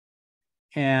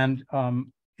 and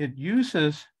it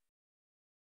uses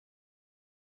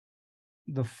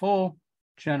the full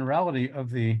generality of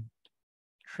the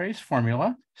trace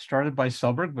formula, started by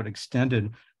Selberg, but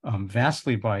extended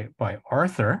vastly by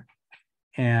Arthur,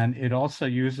 and it also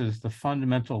uses the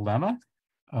fundamental lemma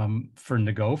for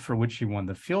Nagot, for which he won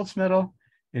the Fields Medal.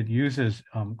 it uses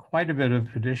quite a bit of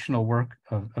additional work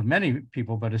of many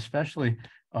people, but especially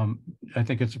I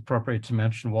think it's appropriate to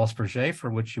mention Walsh-Burget, for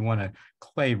which you won a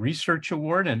Clay Research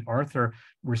Award, and Arthur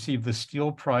received the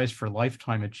Steele Prize for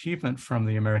Lifetime Achievement from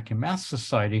the American Math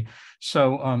Society.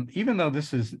 So even though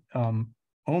this is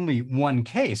only one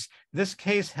case, this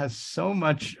case has so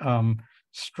much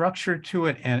structure to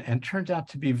it and turns out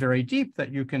to be very deep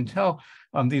that you can tell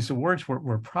these awards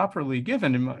were properly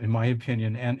given, in my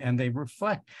opinion, and they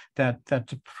reflect that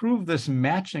to prove this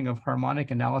matching of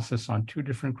harmonic analysis on two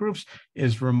different groups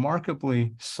is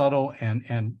remarkably subtle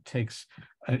and takes,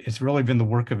 it's really been the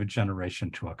work of a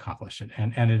generation to accomplish it.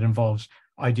 And it involves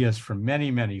ideas from many,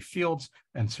 many fields,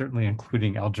 and certainly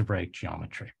including algebraic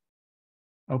geometry.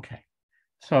 Okay,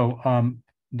 so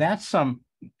that's some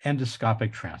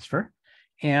endoscopic transfer.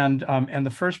 And the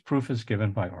first proof is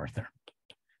given by Arthur.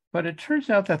 But it turns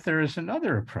out that there is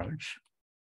another approach.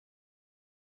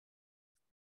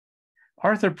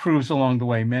 Arthur proves along the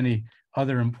way many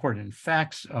other important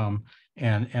facts. But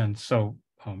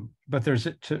there's,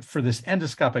 for this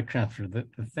endoscopic transfer,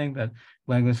 the thing that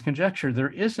Langlands conjectured, there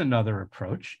is another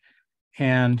approach.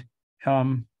 And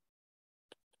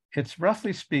it's,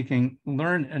 roughly speaking,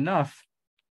 learn enough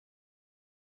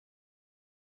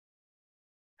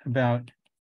about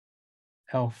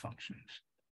L functions.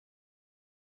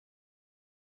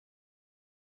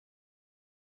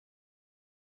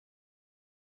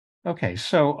 Okay,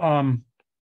 so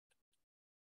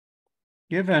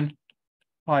given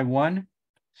pi1,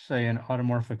 say an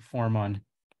automorphic form on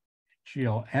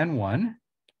GLN1,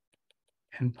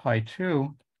 and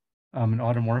pi2, an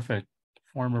automorphic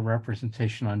form or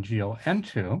representation on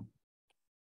GLN2,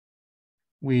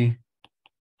 we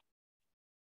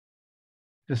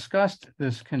discussed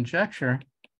this conjecture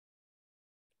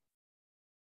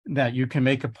that you can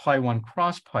make a pi1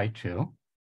 cross pi2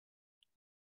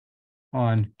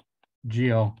 on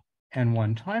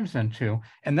GLN1 times N2,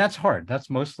 and that's hard. That's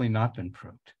mostly not been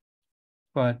proved.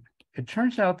 But it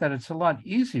turns out that it's a lot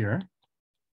easier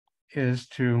is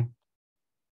to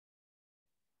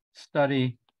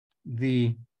study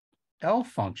the L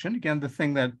function, again, the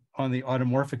thing that on the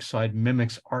automorphic side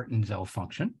mimics Artin's L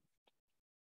function.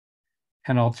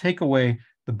 And I'll take away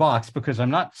the box because I'm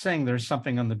not saying there's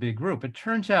something on the big group. It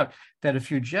turns out that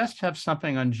if you just have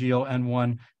something on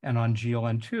GLN1 and on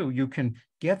GLN2, you can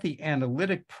get the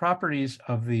analytic properties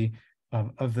of the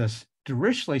of this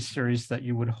Dirichlet series that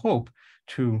you would hope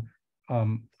to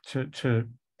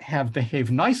have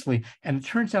behave nicely. And it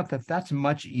turns out that that's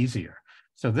much easier.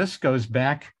 So this goes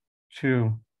back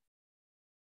to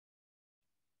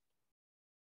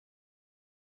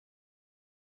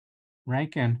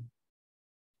Rankin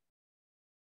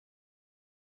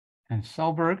and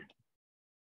Selberg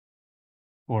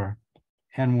for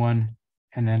N1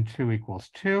 and N2 equals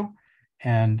 2.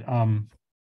 And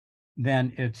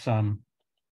then it's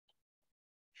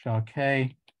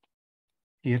Jacquet,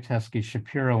 Piatetsky,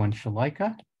 Shapiro, and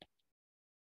Shalaika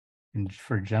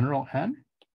for general N.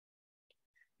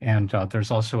 And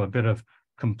there's also a bit of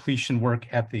completion work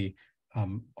at the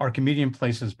Archimedean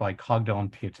places by Cogdell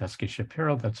and Piatetsky,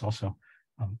 Shapiro. That's also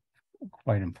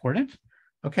quite important.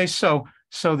 Okay, so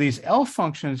these L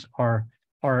functions are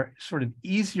sort of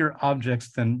easier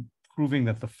objects than proving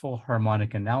that the full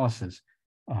harmonic analysis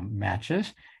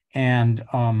matches, and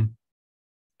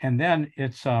then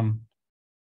it's a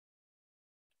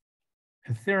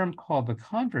theorem called the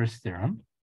converse theorem.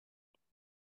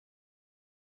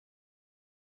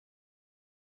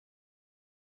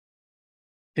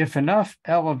 If enough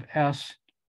L of S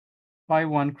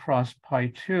pi1 cross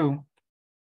pi2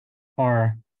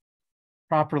 are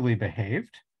properly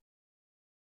behaved,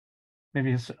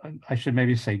 maybe I should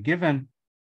maybe say given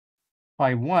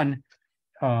pi1,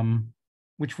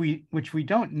 which we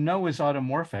don't know is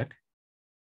automorphic,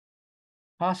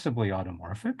 possibly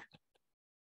automorphic.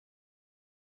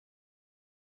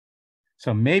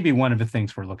 So maybe one of the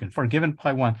things we're looking for, given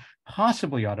pi1,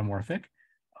 possibly automorphic,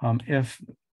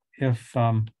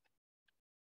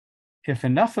 if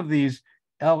enough of these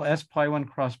LS pi1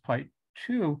 cross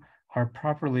pi2 are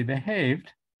properly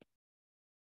behaved,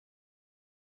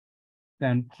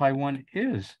 then pi1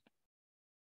 is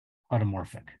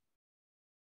automorphic.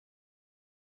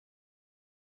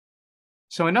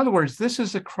 So in other words, this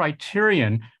is a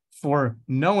criterion for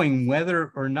knowing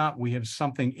whether or not we have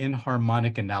something in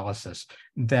harmonic analysis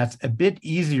that's a bit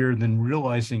easier than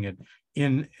realizing it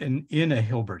in a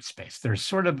Hilbert space. There's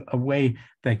sort of a way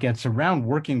that gets around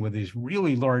working with these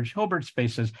really large Hilbert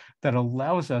spaces that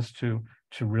allows us to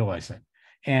realize it.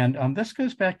 And this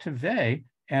goes back to Weil,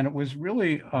 and it was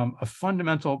really a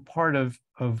fundamental part of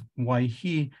why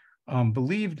he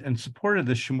believed and supported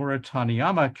the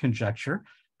Shimura-Taniyama conjecture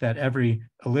that every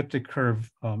elliptic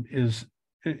curve is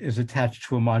attached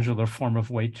to a modular form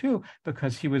of weight 2,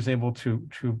 because he was able to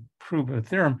prove a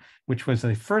theorem, which was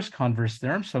a first converse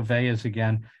theorem. So V is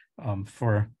again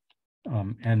for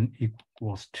n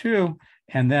equals 2.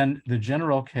 And then the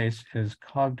general case is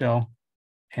Cogdell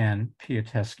and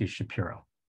Piateschi-Shapiro.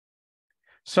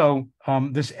 So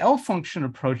this L function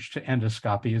approach to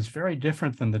endoscopy is very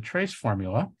different than the trace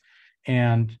formula.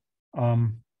 And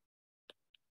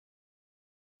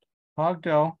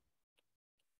Cogdell,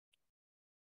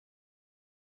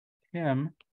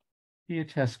 Kim,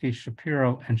 Piateschi,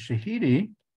 Shapiro, and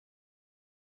Shahidi,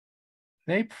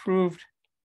 they proved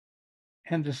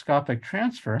endoscopic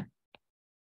transfer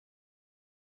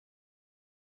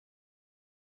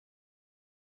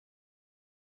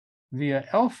via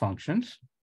L functions.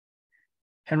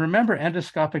 And remember,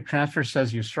 endoscopic transfer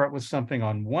says you start with something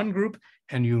on one group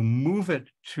and you move it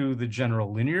to the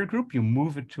general linear group, you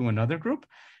move it to another group.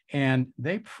 And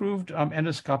they proved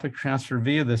endoscopic transfer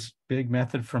via this big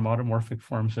method from automorphic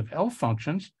forms of L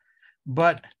functions,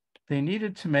 but they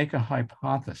needed to make a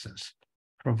hypothesis,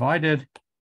 provided,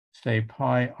 say,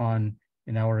 pi on,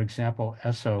 in our example,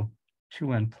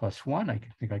 SO2n plus 1, I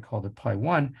think I called it pi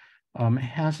 1,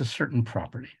 has a certain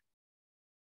property.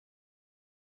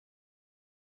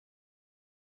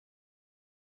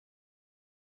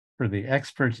 For the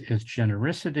experts is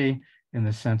genericity in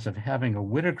the sense of having a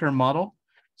Whittaker model.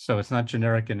 So it's not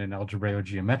generic in an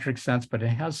algebraic-geometric sense, but it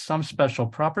has some special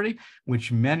property,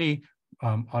 which many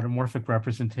automorphic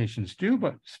representations do,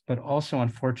 but also,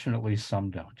 unfortunately, some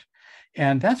don't.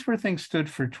 And that's where things stood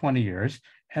for 20 years.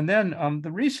 And then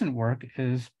the recent work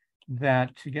is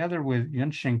that together with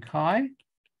Yunxing Kai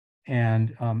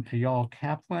and Eyal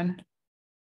Kaplan,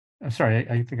 sorry,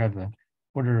 I think I have the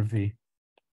order of the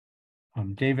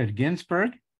David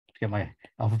Ginsburg, to get my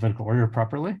alphabetical order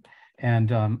properly, and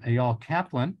Eyal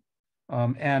Kaplan.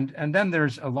 And then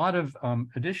there's a lot of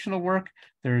additional work.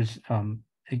 There's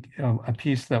a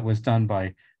piece that was done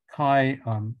by Kai,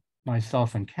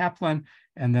 myself, and Kaplan.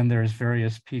 And then there's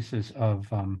various pieces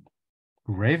of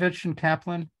Gurevich and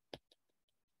Kaplan.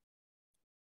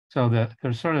 So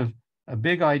there's sort of a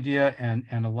big idea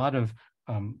and a lot of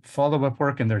follow-up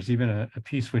work. And there's even a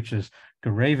piece which is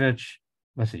Gurevich,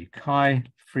 let's see, Kai,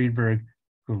 Friedberg,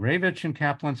 Gurevich, and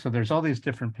Kaplan. So there's all these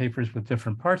different papers with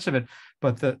different parts of it.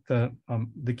 But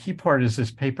the key part is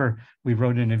this paper we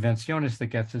wrote in Invenciones that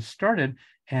gets us started.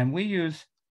 And we use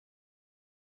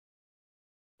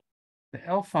the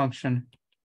L function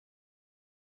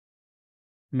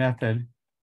method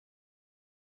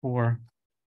for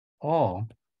all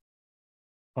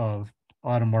of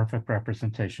automorphic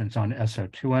representations on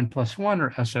SO2n plus 1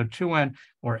 or SO2n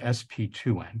or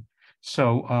SP2n.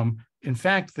 So in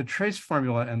fact, the trace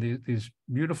formula and these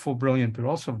beautiful, brilliant, but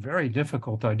also very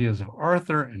difficult ideas of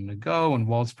Arthur and Nagot and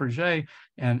Waltz-Purget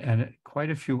and quite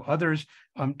a few others,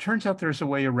 turns out there's a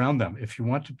way around them. If you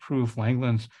want to prove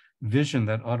Langlands' vision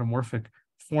that automorphic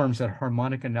forms, that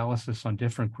harmonic analysis on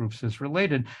different groups is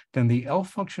related, then the L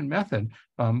function method,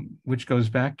 which goes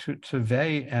back to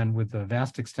Vey and with the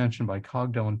vast extension by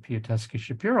Cogdell and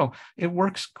Piateschi-Shapiro, it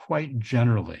works quite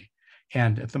generally.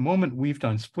 And at the moment, we've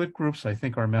done split groups. I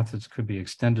think our methods could be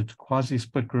extended to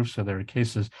quasi-split groups. So there are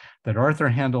cases that Arthur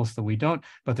handles that we don't,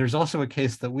 but there's also a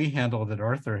case that we handle that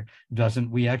Arthur doesn't.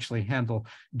 We actually handle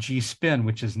G-spin,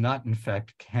 which is not, in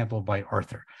fact, handled by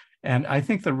Arthur. And I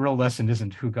think the real lesson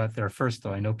isn't who got there first,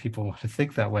 though I know people want to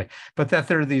think that way, but that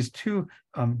there are these two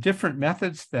different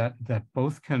methods that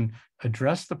both can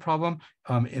address the problem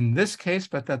in this case,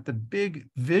 but that the big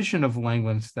vision of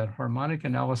Langlands, that harmonic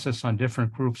analysis on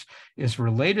different groups is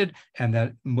related, and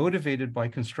that motivated by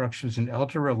constructions in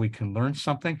algebra, we can learn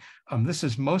something. This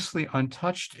is mostly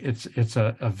untouched. It's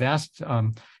a vast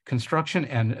construction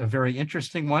and a very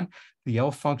interesting one. The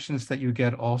L functions that you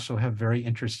get also have very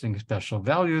interesting special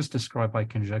values described by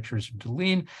conjectures of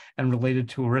Deligne and related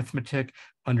to arithmetic.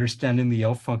 Understanding the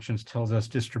L functions tells us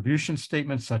distribution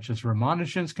statements such as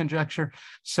Ramanujan's conjecture.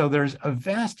 So there's a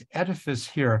vast edifice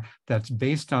here that's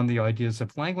based on the ideas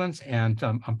of Langlands, and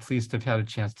I'm pleased to have had a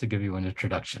chance to give you an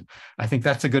introduction. I think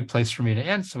that's a good place for me to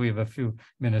end, so we have a few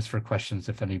minutes for questions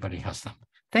if anybody has them.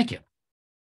 Thank you.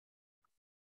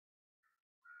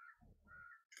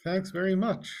 Thanks very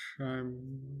much. I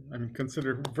mean,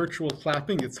 consider virtual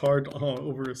clapping. It's hard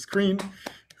over a screen.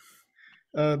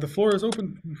 The floor is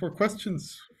open for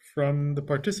questions from the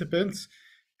participants.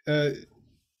 I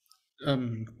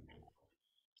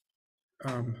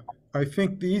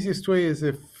think the easiest way is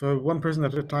if one person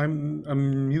at a time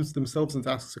unmutes themselves and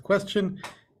asks a question,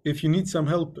 if you need some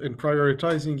help in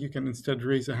prioritizing, you can instead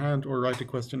raise a hand or write a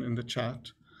question in the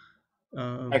chat.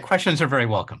 My questions are very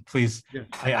welcome. Please, Yeah.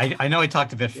 I know I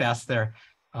talked a bit fast there.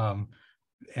 And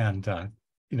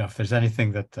if there's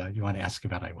anything that you want to ask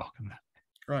about, I welcome that.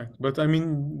 Right. But I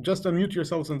mean, just unmute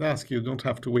yourselves and ask. You don't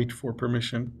have to wait for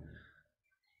permission.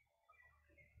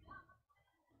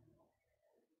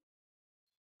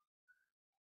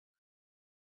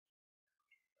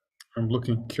 I'm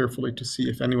looking carefully to see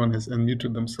if anyone has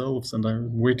unmuted themselves, and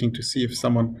I'm waiting to see if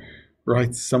someone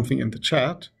writes something in the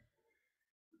chat.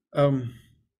 I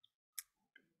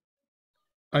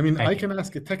mean, I can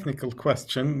ask a technical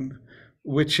question,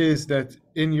 which is that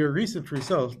in your recent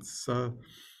results,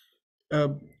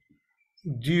 do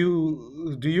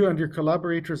you and your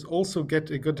collaborators also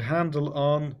get a good handle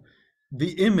on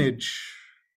the image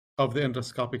of the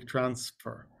endoscopic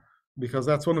transfer? Because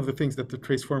that's one of the things that the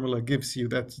trace formula gives you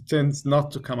that tends not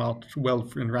to come out well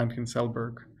in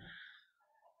Rankin-Selberg.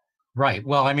 Right.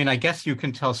 Well, I mean, I guess you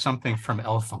can tell something from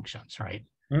L functions, right?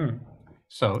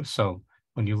 So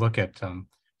when you look at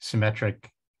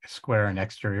symmetric square and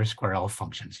exterior square L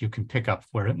functions, you can pick up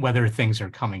whether things are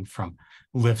coming from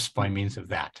lifts by means of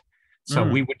that. So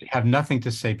we would have nothing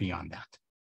to say beyond that.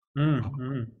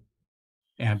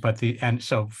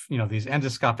 So these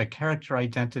endoscopic character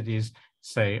identities,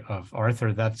 say of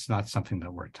Arthur, that's not something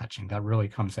that we're touching. That really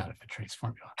comes out of the trace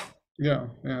formula. Yeah.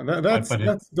 That's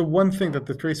the one thing that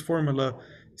the trace formula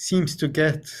seems to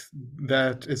get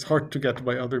that is hard to get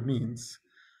by other means.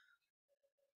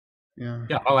 Yeah.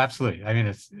 Oh, absolutely. I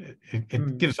mean,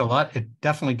 it gives a lot. It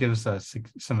definitely gives us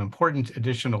some important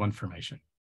additional information,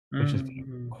 which is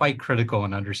quite critical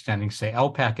in understanding, say,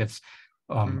 L packets.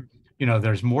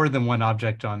 There's more than one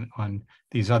object on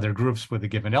these other groups with a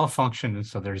given L function, and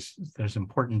so there's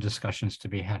important discussions to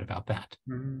be had about that.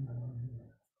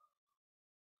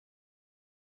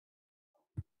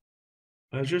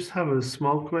 I just have a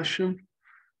small question.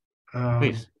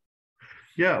 Please.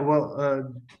 Yeah,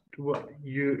 well,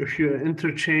 if you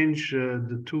interchange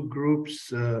the two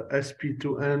groups,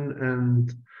 SP2N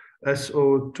and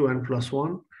SO2N plus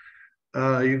 1,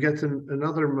 you get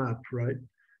another map, right?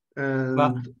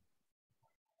 And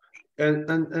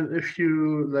if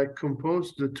you like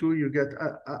compose the two, you get,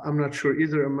 I'm not sure,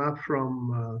 either a map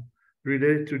from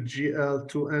related to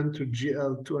GL2N to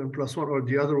GL2N plus 1 or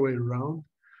the other way around.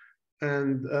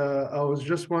 And I was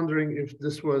just wondering if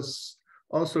this was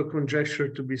also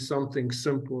conjectured to be something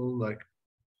simple like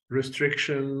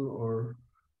restriction or,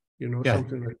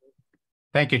 something like that.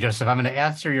 Thank you, Joseph. I'm going to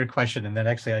answer your question, and then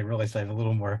actually I realized I have a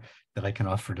little more that I can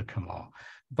offer to Kamal.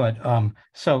 But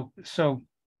so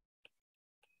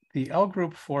the L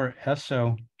group for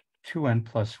SO2N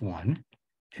plus 1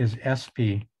 is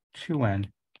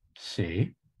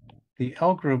SP2NC. The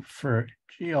L group for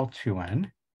GL2N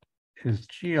is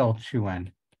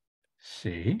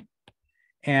GL2NC.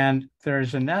 And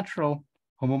there's a natural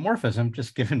homomorphism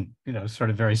just given, sort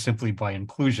of very simply by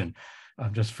inclusion.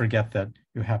 Just forget that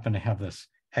you happen to have this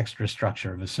extra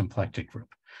structure of a symplectic group.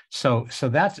 So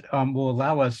that will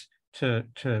allow us to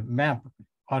map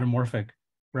automorphic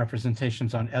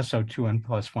representations on SO2N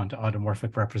plus 1 to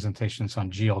automorphic representations on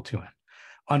GL2N.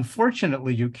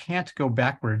 Unfortunately, you can't go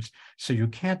backwards, so you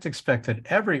can't expect that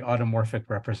every automorphic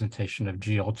representation of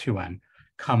GL2N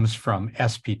comes from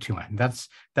SP2N.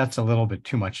 That's a little bit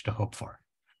too much to hope for.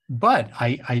 But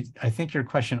I think your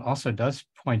question also does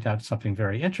point out something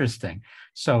very interesting.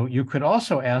 So you could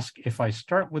also ask, if I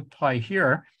start with pi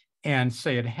here and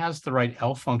say it has the right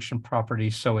L function property,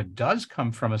 so it does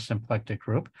come from a symplectic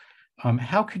group,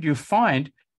 how could you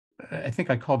find, I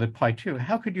think I called it pi 2,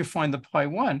 how could you find the pi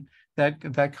 1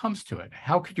 that comes to it?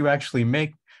 How could you actually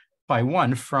make pi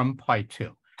 1 from pi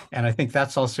 2? And I think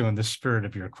that's also in the spirit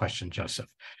of your question, Joseph.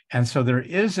 And so there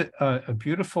is a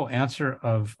beautiful answer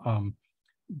of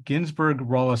Ginsburg,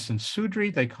 Rawless, and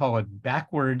Sudri. They call it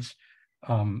backwards.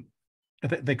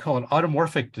 They call it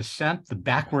automorphic descent, the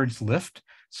backwards lift.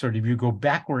 Sort of you go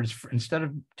backwards, instead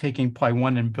of taking pi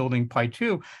 1 and building pi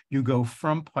 2, you go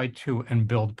from pi 2 and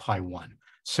build pi 1.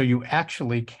 So you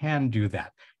actually can do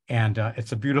that. And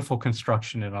it's a beautiful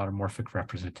construction in automorphic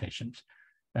representations.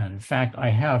 And in fact, I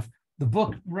have the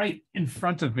book right in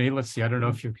front of me. Let's see, I don't know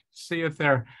if you can see it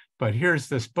there, but here's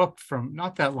this book from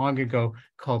not that long ago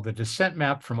called The Descent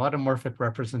Map from Automorphic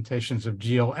Representations of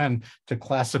GLN to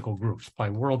Classical Groups by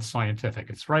World Scientific.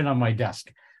 It's right on my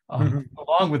desk,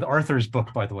 along with Arthur's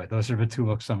book, by the way. Those are the two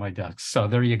books on my desk. So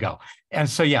there you go. And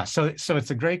so, yeah, so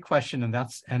it's a great question, and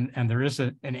there is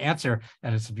an answer,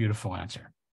 and it's a beautiful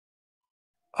answer.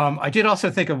 I did also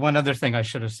think of one other thing I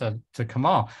should have said to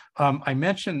Kamal. I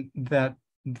mentioned that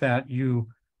there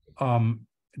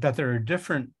are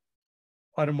different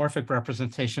automorphic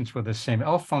representations with the same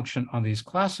L function on these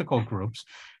classical groups.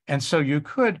 And so you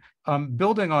could,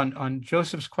 building on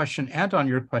Joseph's question and on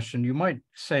your question, you might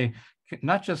say,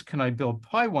 not just can I build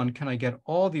pi1, can I get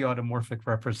all the automorphic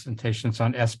representations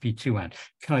on sp2n?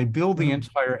 Can I build the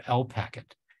entire L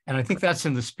packet? And I think that's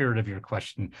in the spirit of your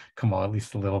question, Kamal, at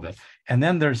least a little bit. And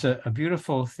then there's a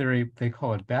beautiful theory, they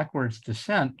call it backwards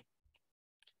descent,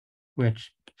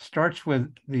 which starts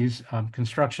with these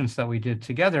constructions that we did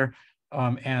together,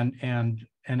 and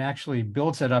actually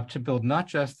builds it up to build not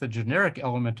just the generic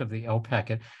element of the L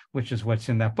packet, which is what's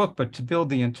in that book, but to build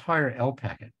the entire L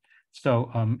packet.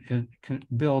 So it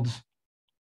builds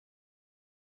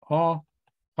all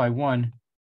pi1,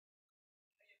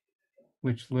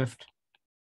 which lift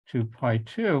to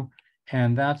pi2,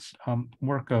 and that's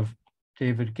work of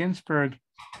David Ginsburg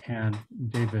and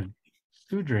David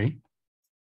Sudry,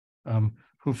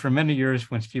 who for many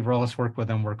years, when Steve Rollis worked with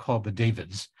them, were called the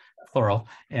Davids, plural.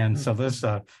 And so this,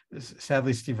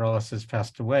 sadly, Steve Rollis has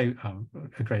passed away,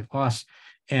 a great loss.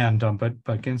 And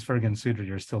but Ginsburg and Sudry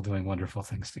are still doing wonderful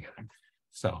things together.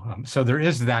 So so there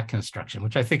is that construction,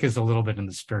 which I think is a little bit in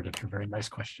the spirit of your very nice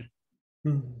question.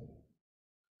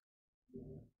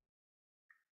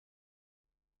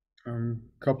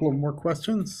 Couple of more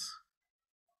questions.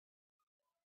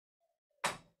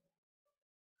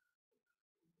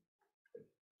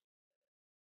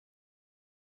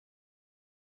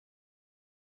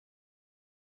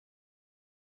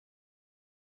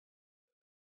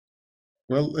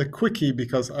 Well, a quickie,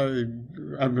 because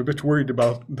I'm a bit worried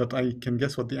about that I can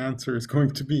guess what the answer is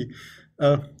going to be.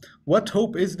 What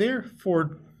hope is there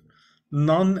for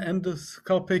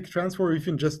non-endoscopic transfer, or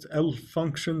even just L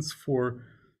functions for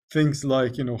things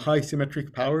like, you know, high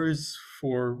symmetric powers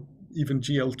for even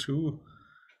GL2?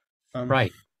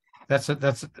 Right.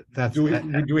 Do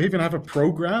we even have a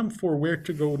program for where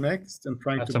to go next and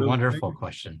trying to build? That's a wonderful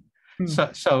question.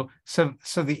 So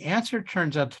the answer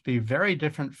turns out to be very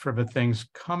different for the things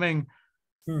coming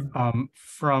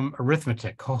from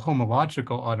arithmetic,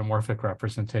 cohomological automorphic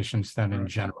representations than in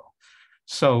general.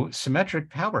 So symmetric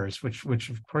powers, which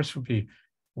of course would be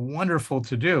wonderful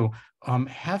to do,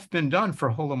 have been done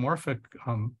for holomorphic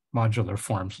modular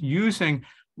forms using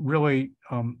really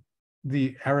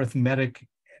the arithmetic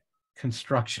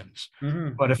constructions.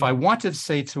 But if I wanted,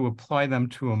 say, to apply them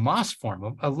to a Moss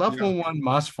form, a level 1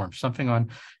 Moss form, something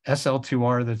on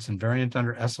SL2R that's invariant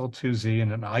under SL2Z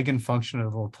and an eigenfunction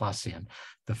of the Laplacian,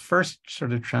 the first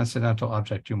sort of transcendental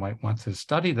object you might want to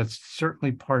study, that's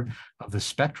certainly part of the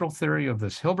spectral theory of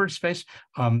this Hilbert space,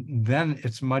 then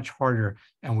it's much harder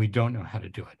and we don't know how to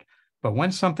do it. But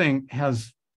when something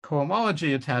has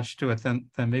cohomology attached to it, then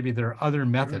maybe there are other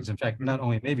methods. In fact, not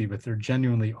only maybe, but there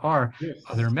genuinely are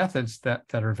other methods that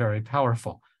are very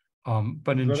powerful.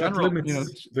 But in general, that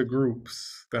limits the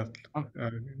groups.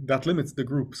 That limits the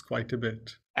groups quite a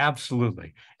bit.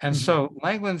 Absolutely. And so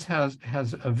Langlands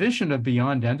has a vision of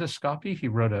beyond endoscopy. He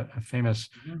wrote a famous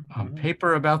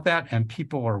paper about that, and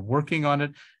people are working on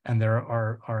it. And there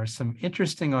are some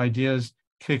interesting ideas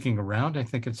kicking around, I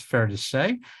think it's fair to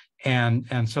say.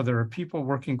 And so there are people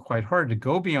working quite hard to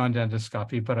go beyond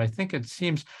endoscopy, but I think it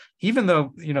seems, even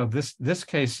though, you know, this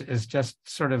case is just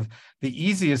sort of the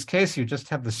easiest case, you just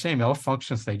have the same L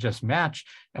functions, they just match.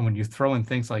 And when you throw in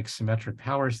things like symmetric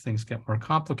powers, things get more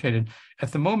complicated.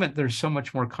 At the moment, they're so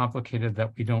much more complicated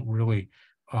that we don't really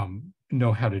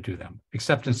know how to do them,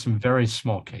 except in some very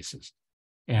small cases.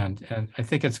 And I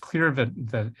think it's clear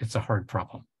that it's a hard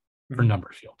problem for number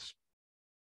fields.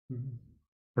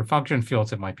 For function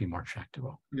fields, it might be more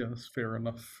tractable. Yes, fair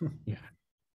enough. Yeah.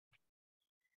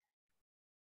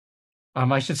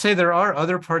 I should say there are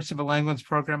other parts of a Langlands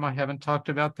program I haven't talked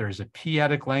about. There's a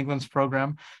p-adic Langlands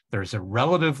program. There's a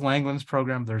relative Langlands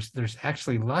program. There's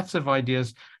actually lots of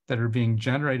ideas that are being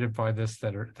generated by this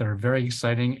that are very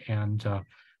exciting, and you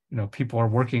know, people are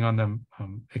working on them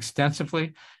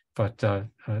extensively. But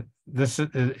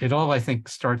it all, I think,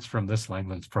 starts from this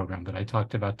Langlands program that I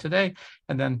talked about today,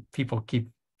 and then people keep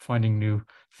finding new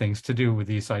things to do with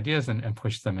these ideas and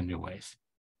push them in new ways.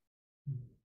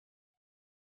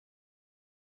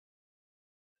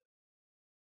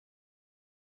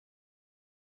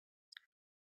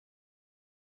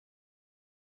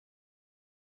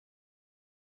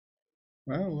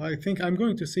 Well, I think I'm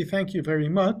going to say thank you very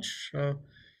much.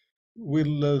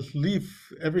 We'll leave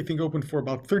everything open for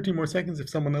about 30 more seconds if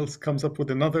someone else comes up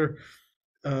with another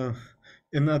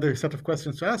set of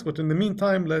questions to ask. But in the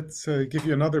meantime, let's give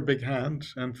you another big hand.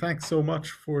 And thanks so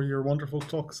much for your wonderful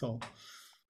talk, Saul.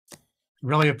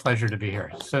 Really a pleasure to be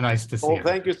here. So nice to see you.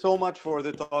 Thank you so much for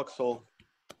the talk, Saul.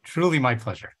 Truly my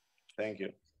pleasure. Thank you.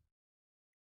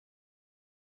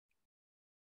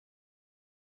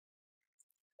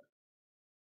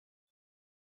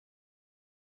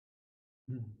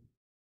 Hmm.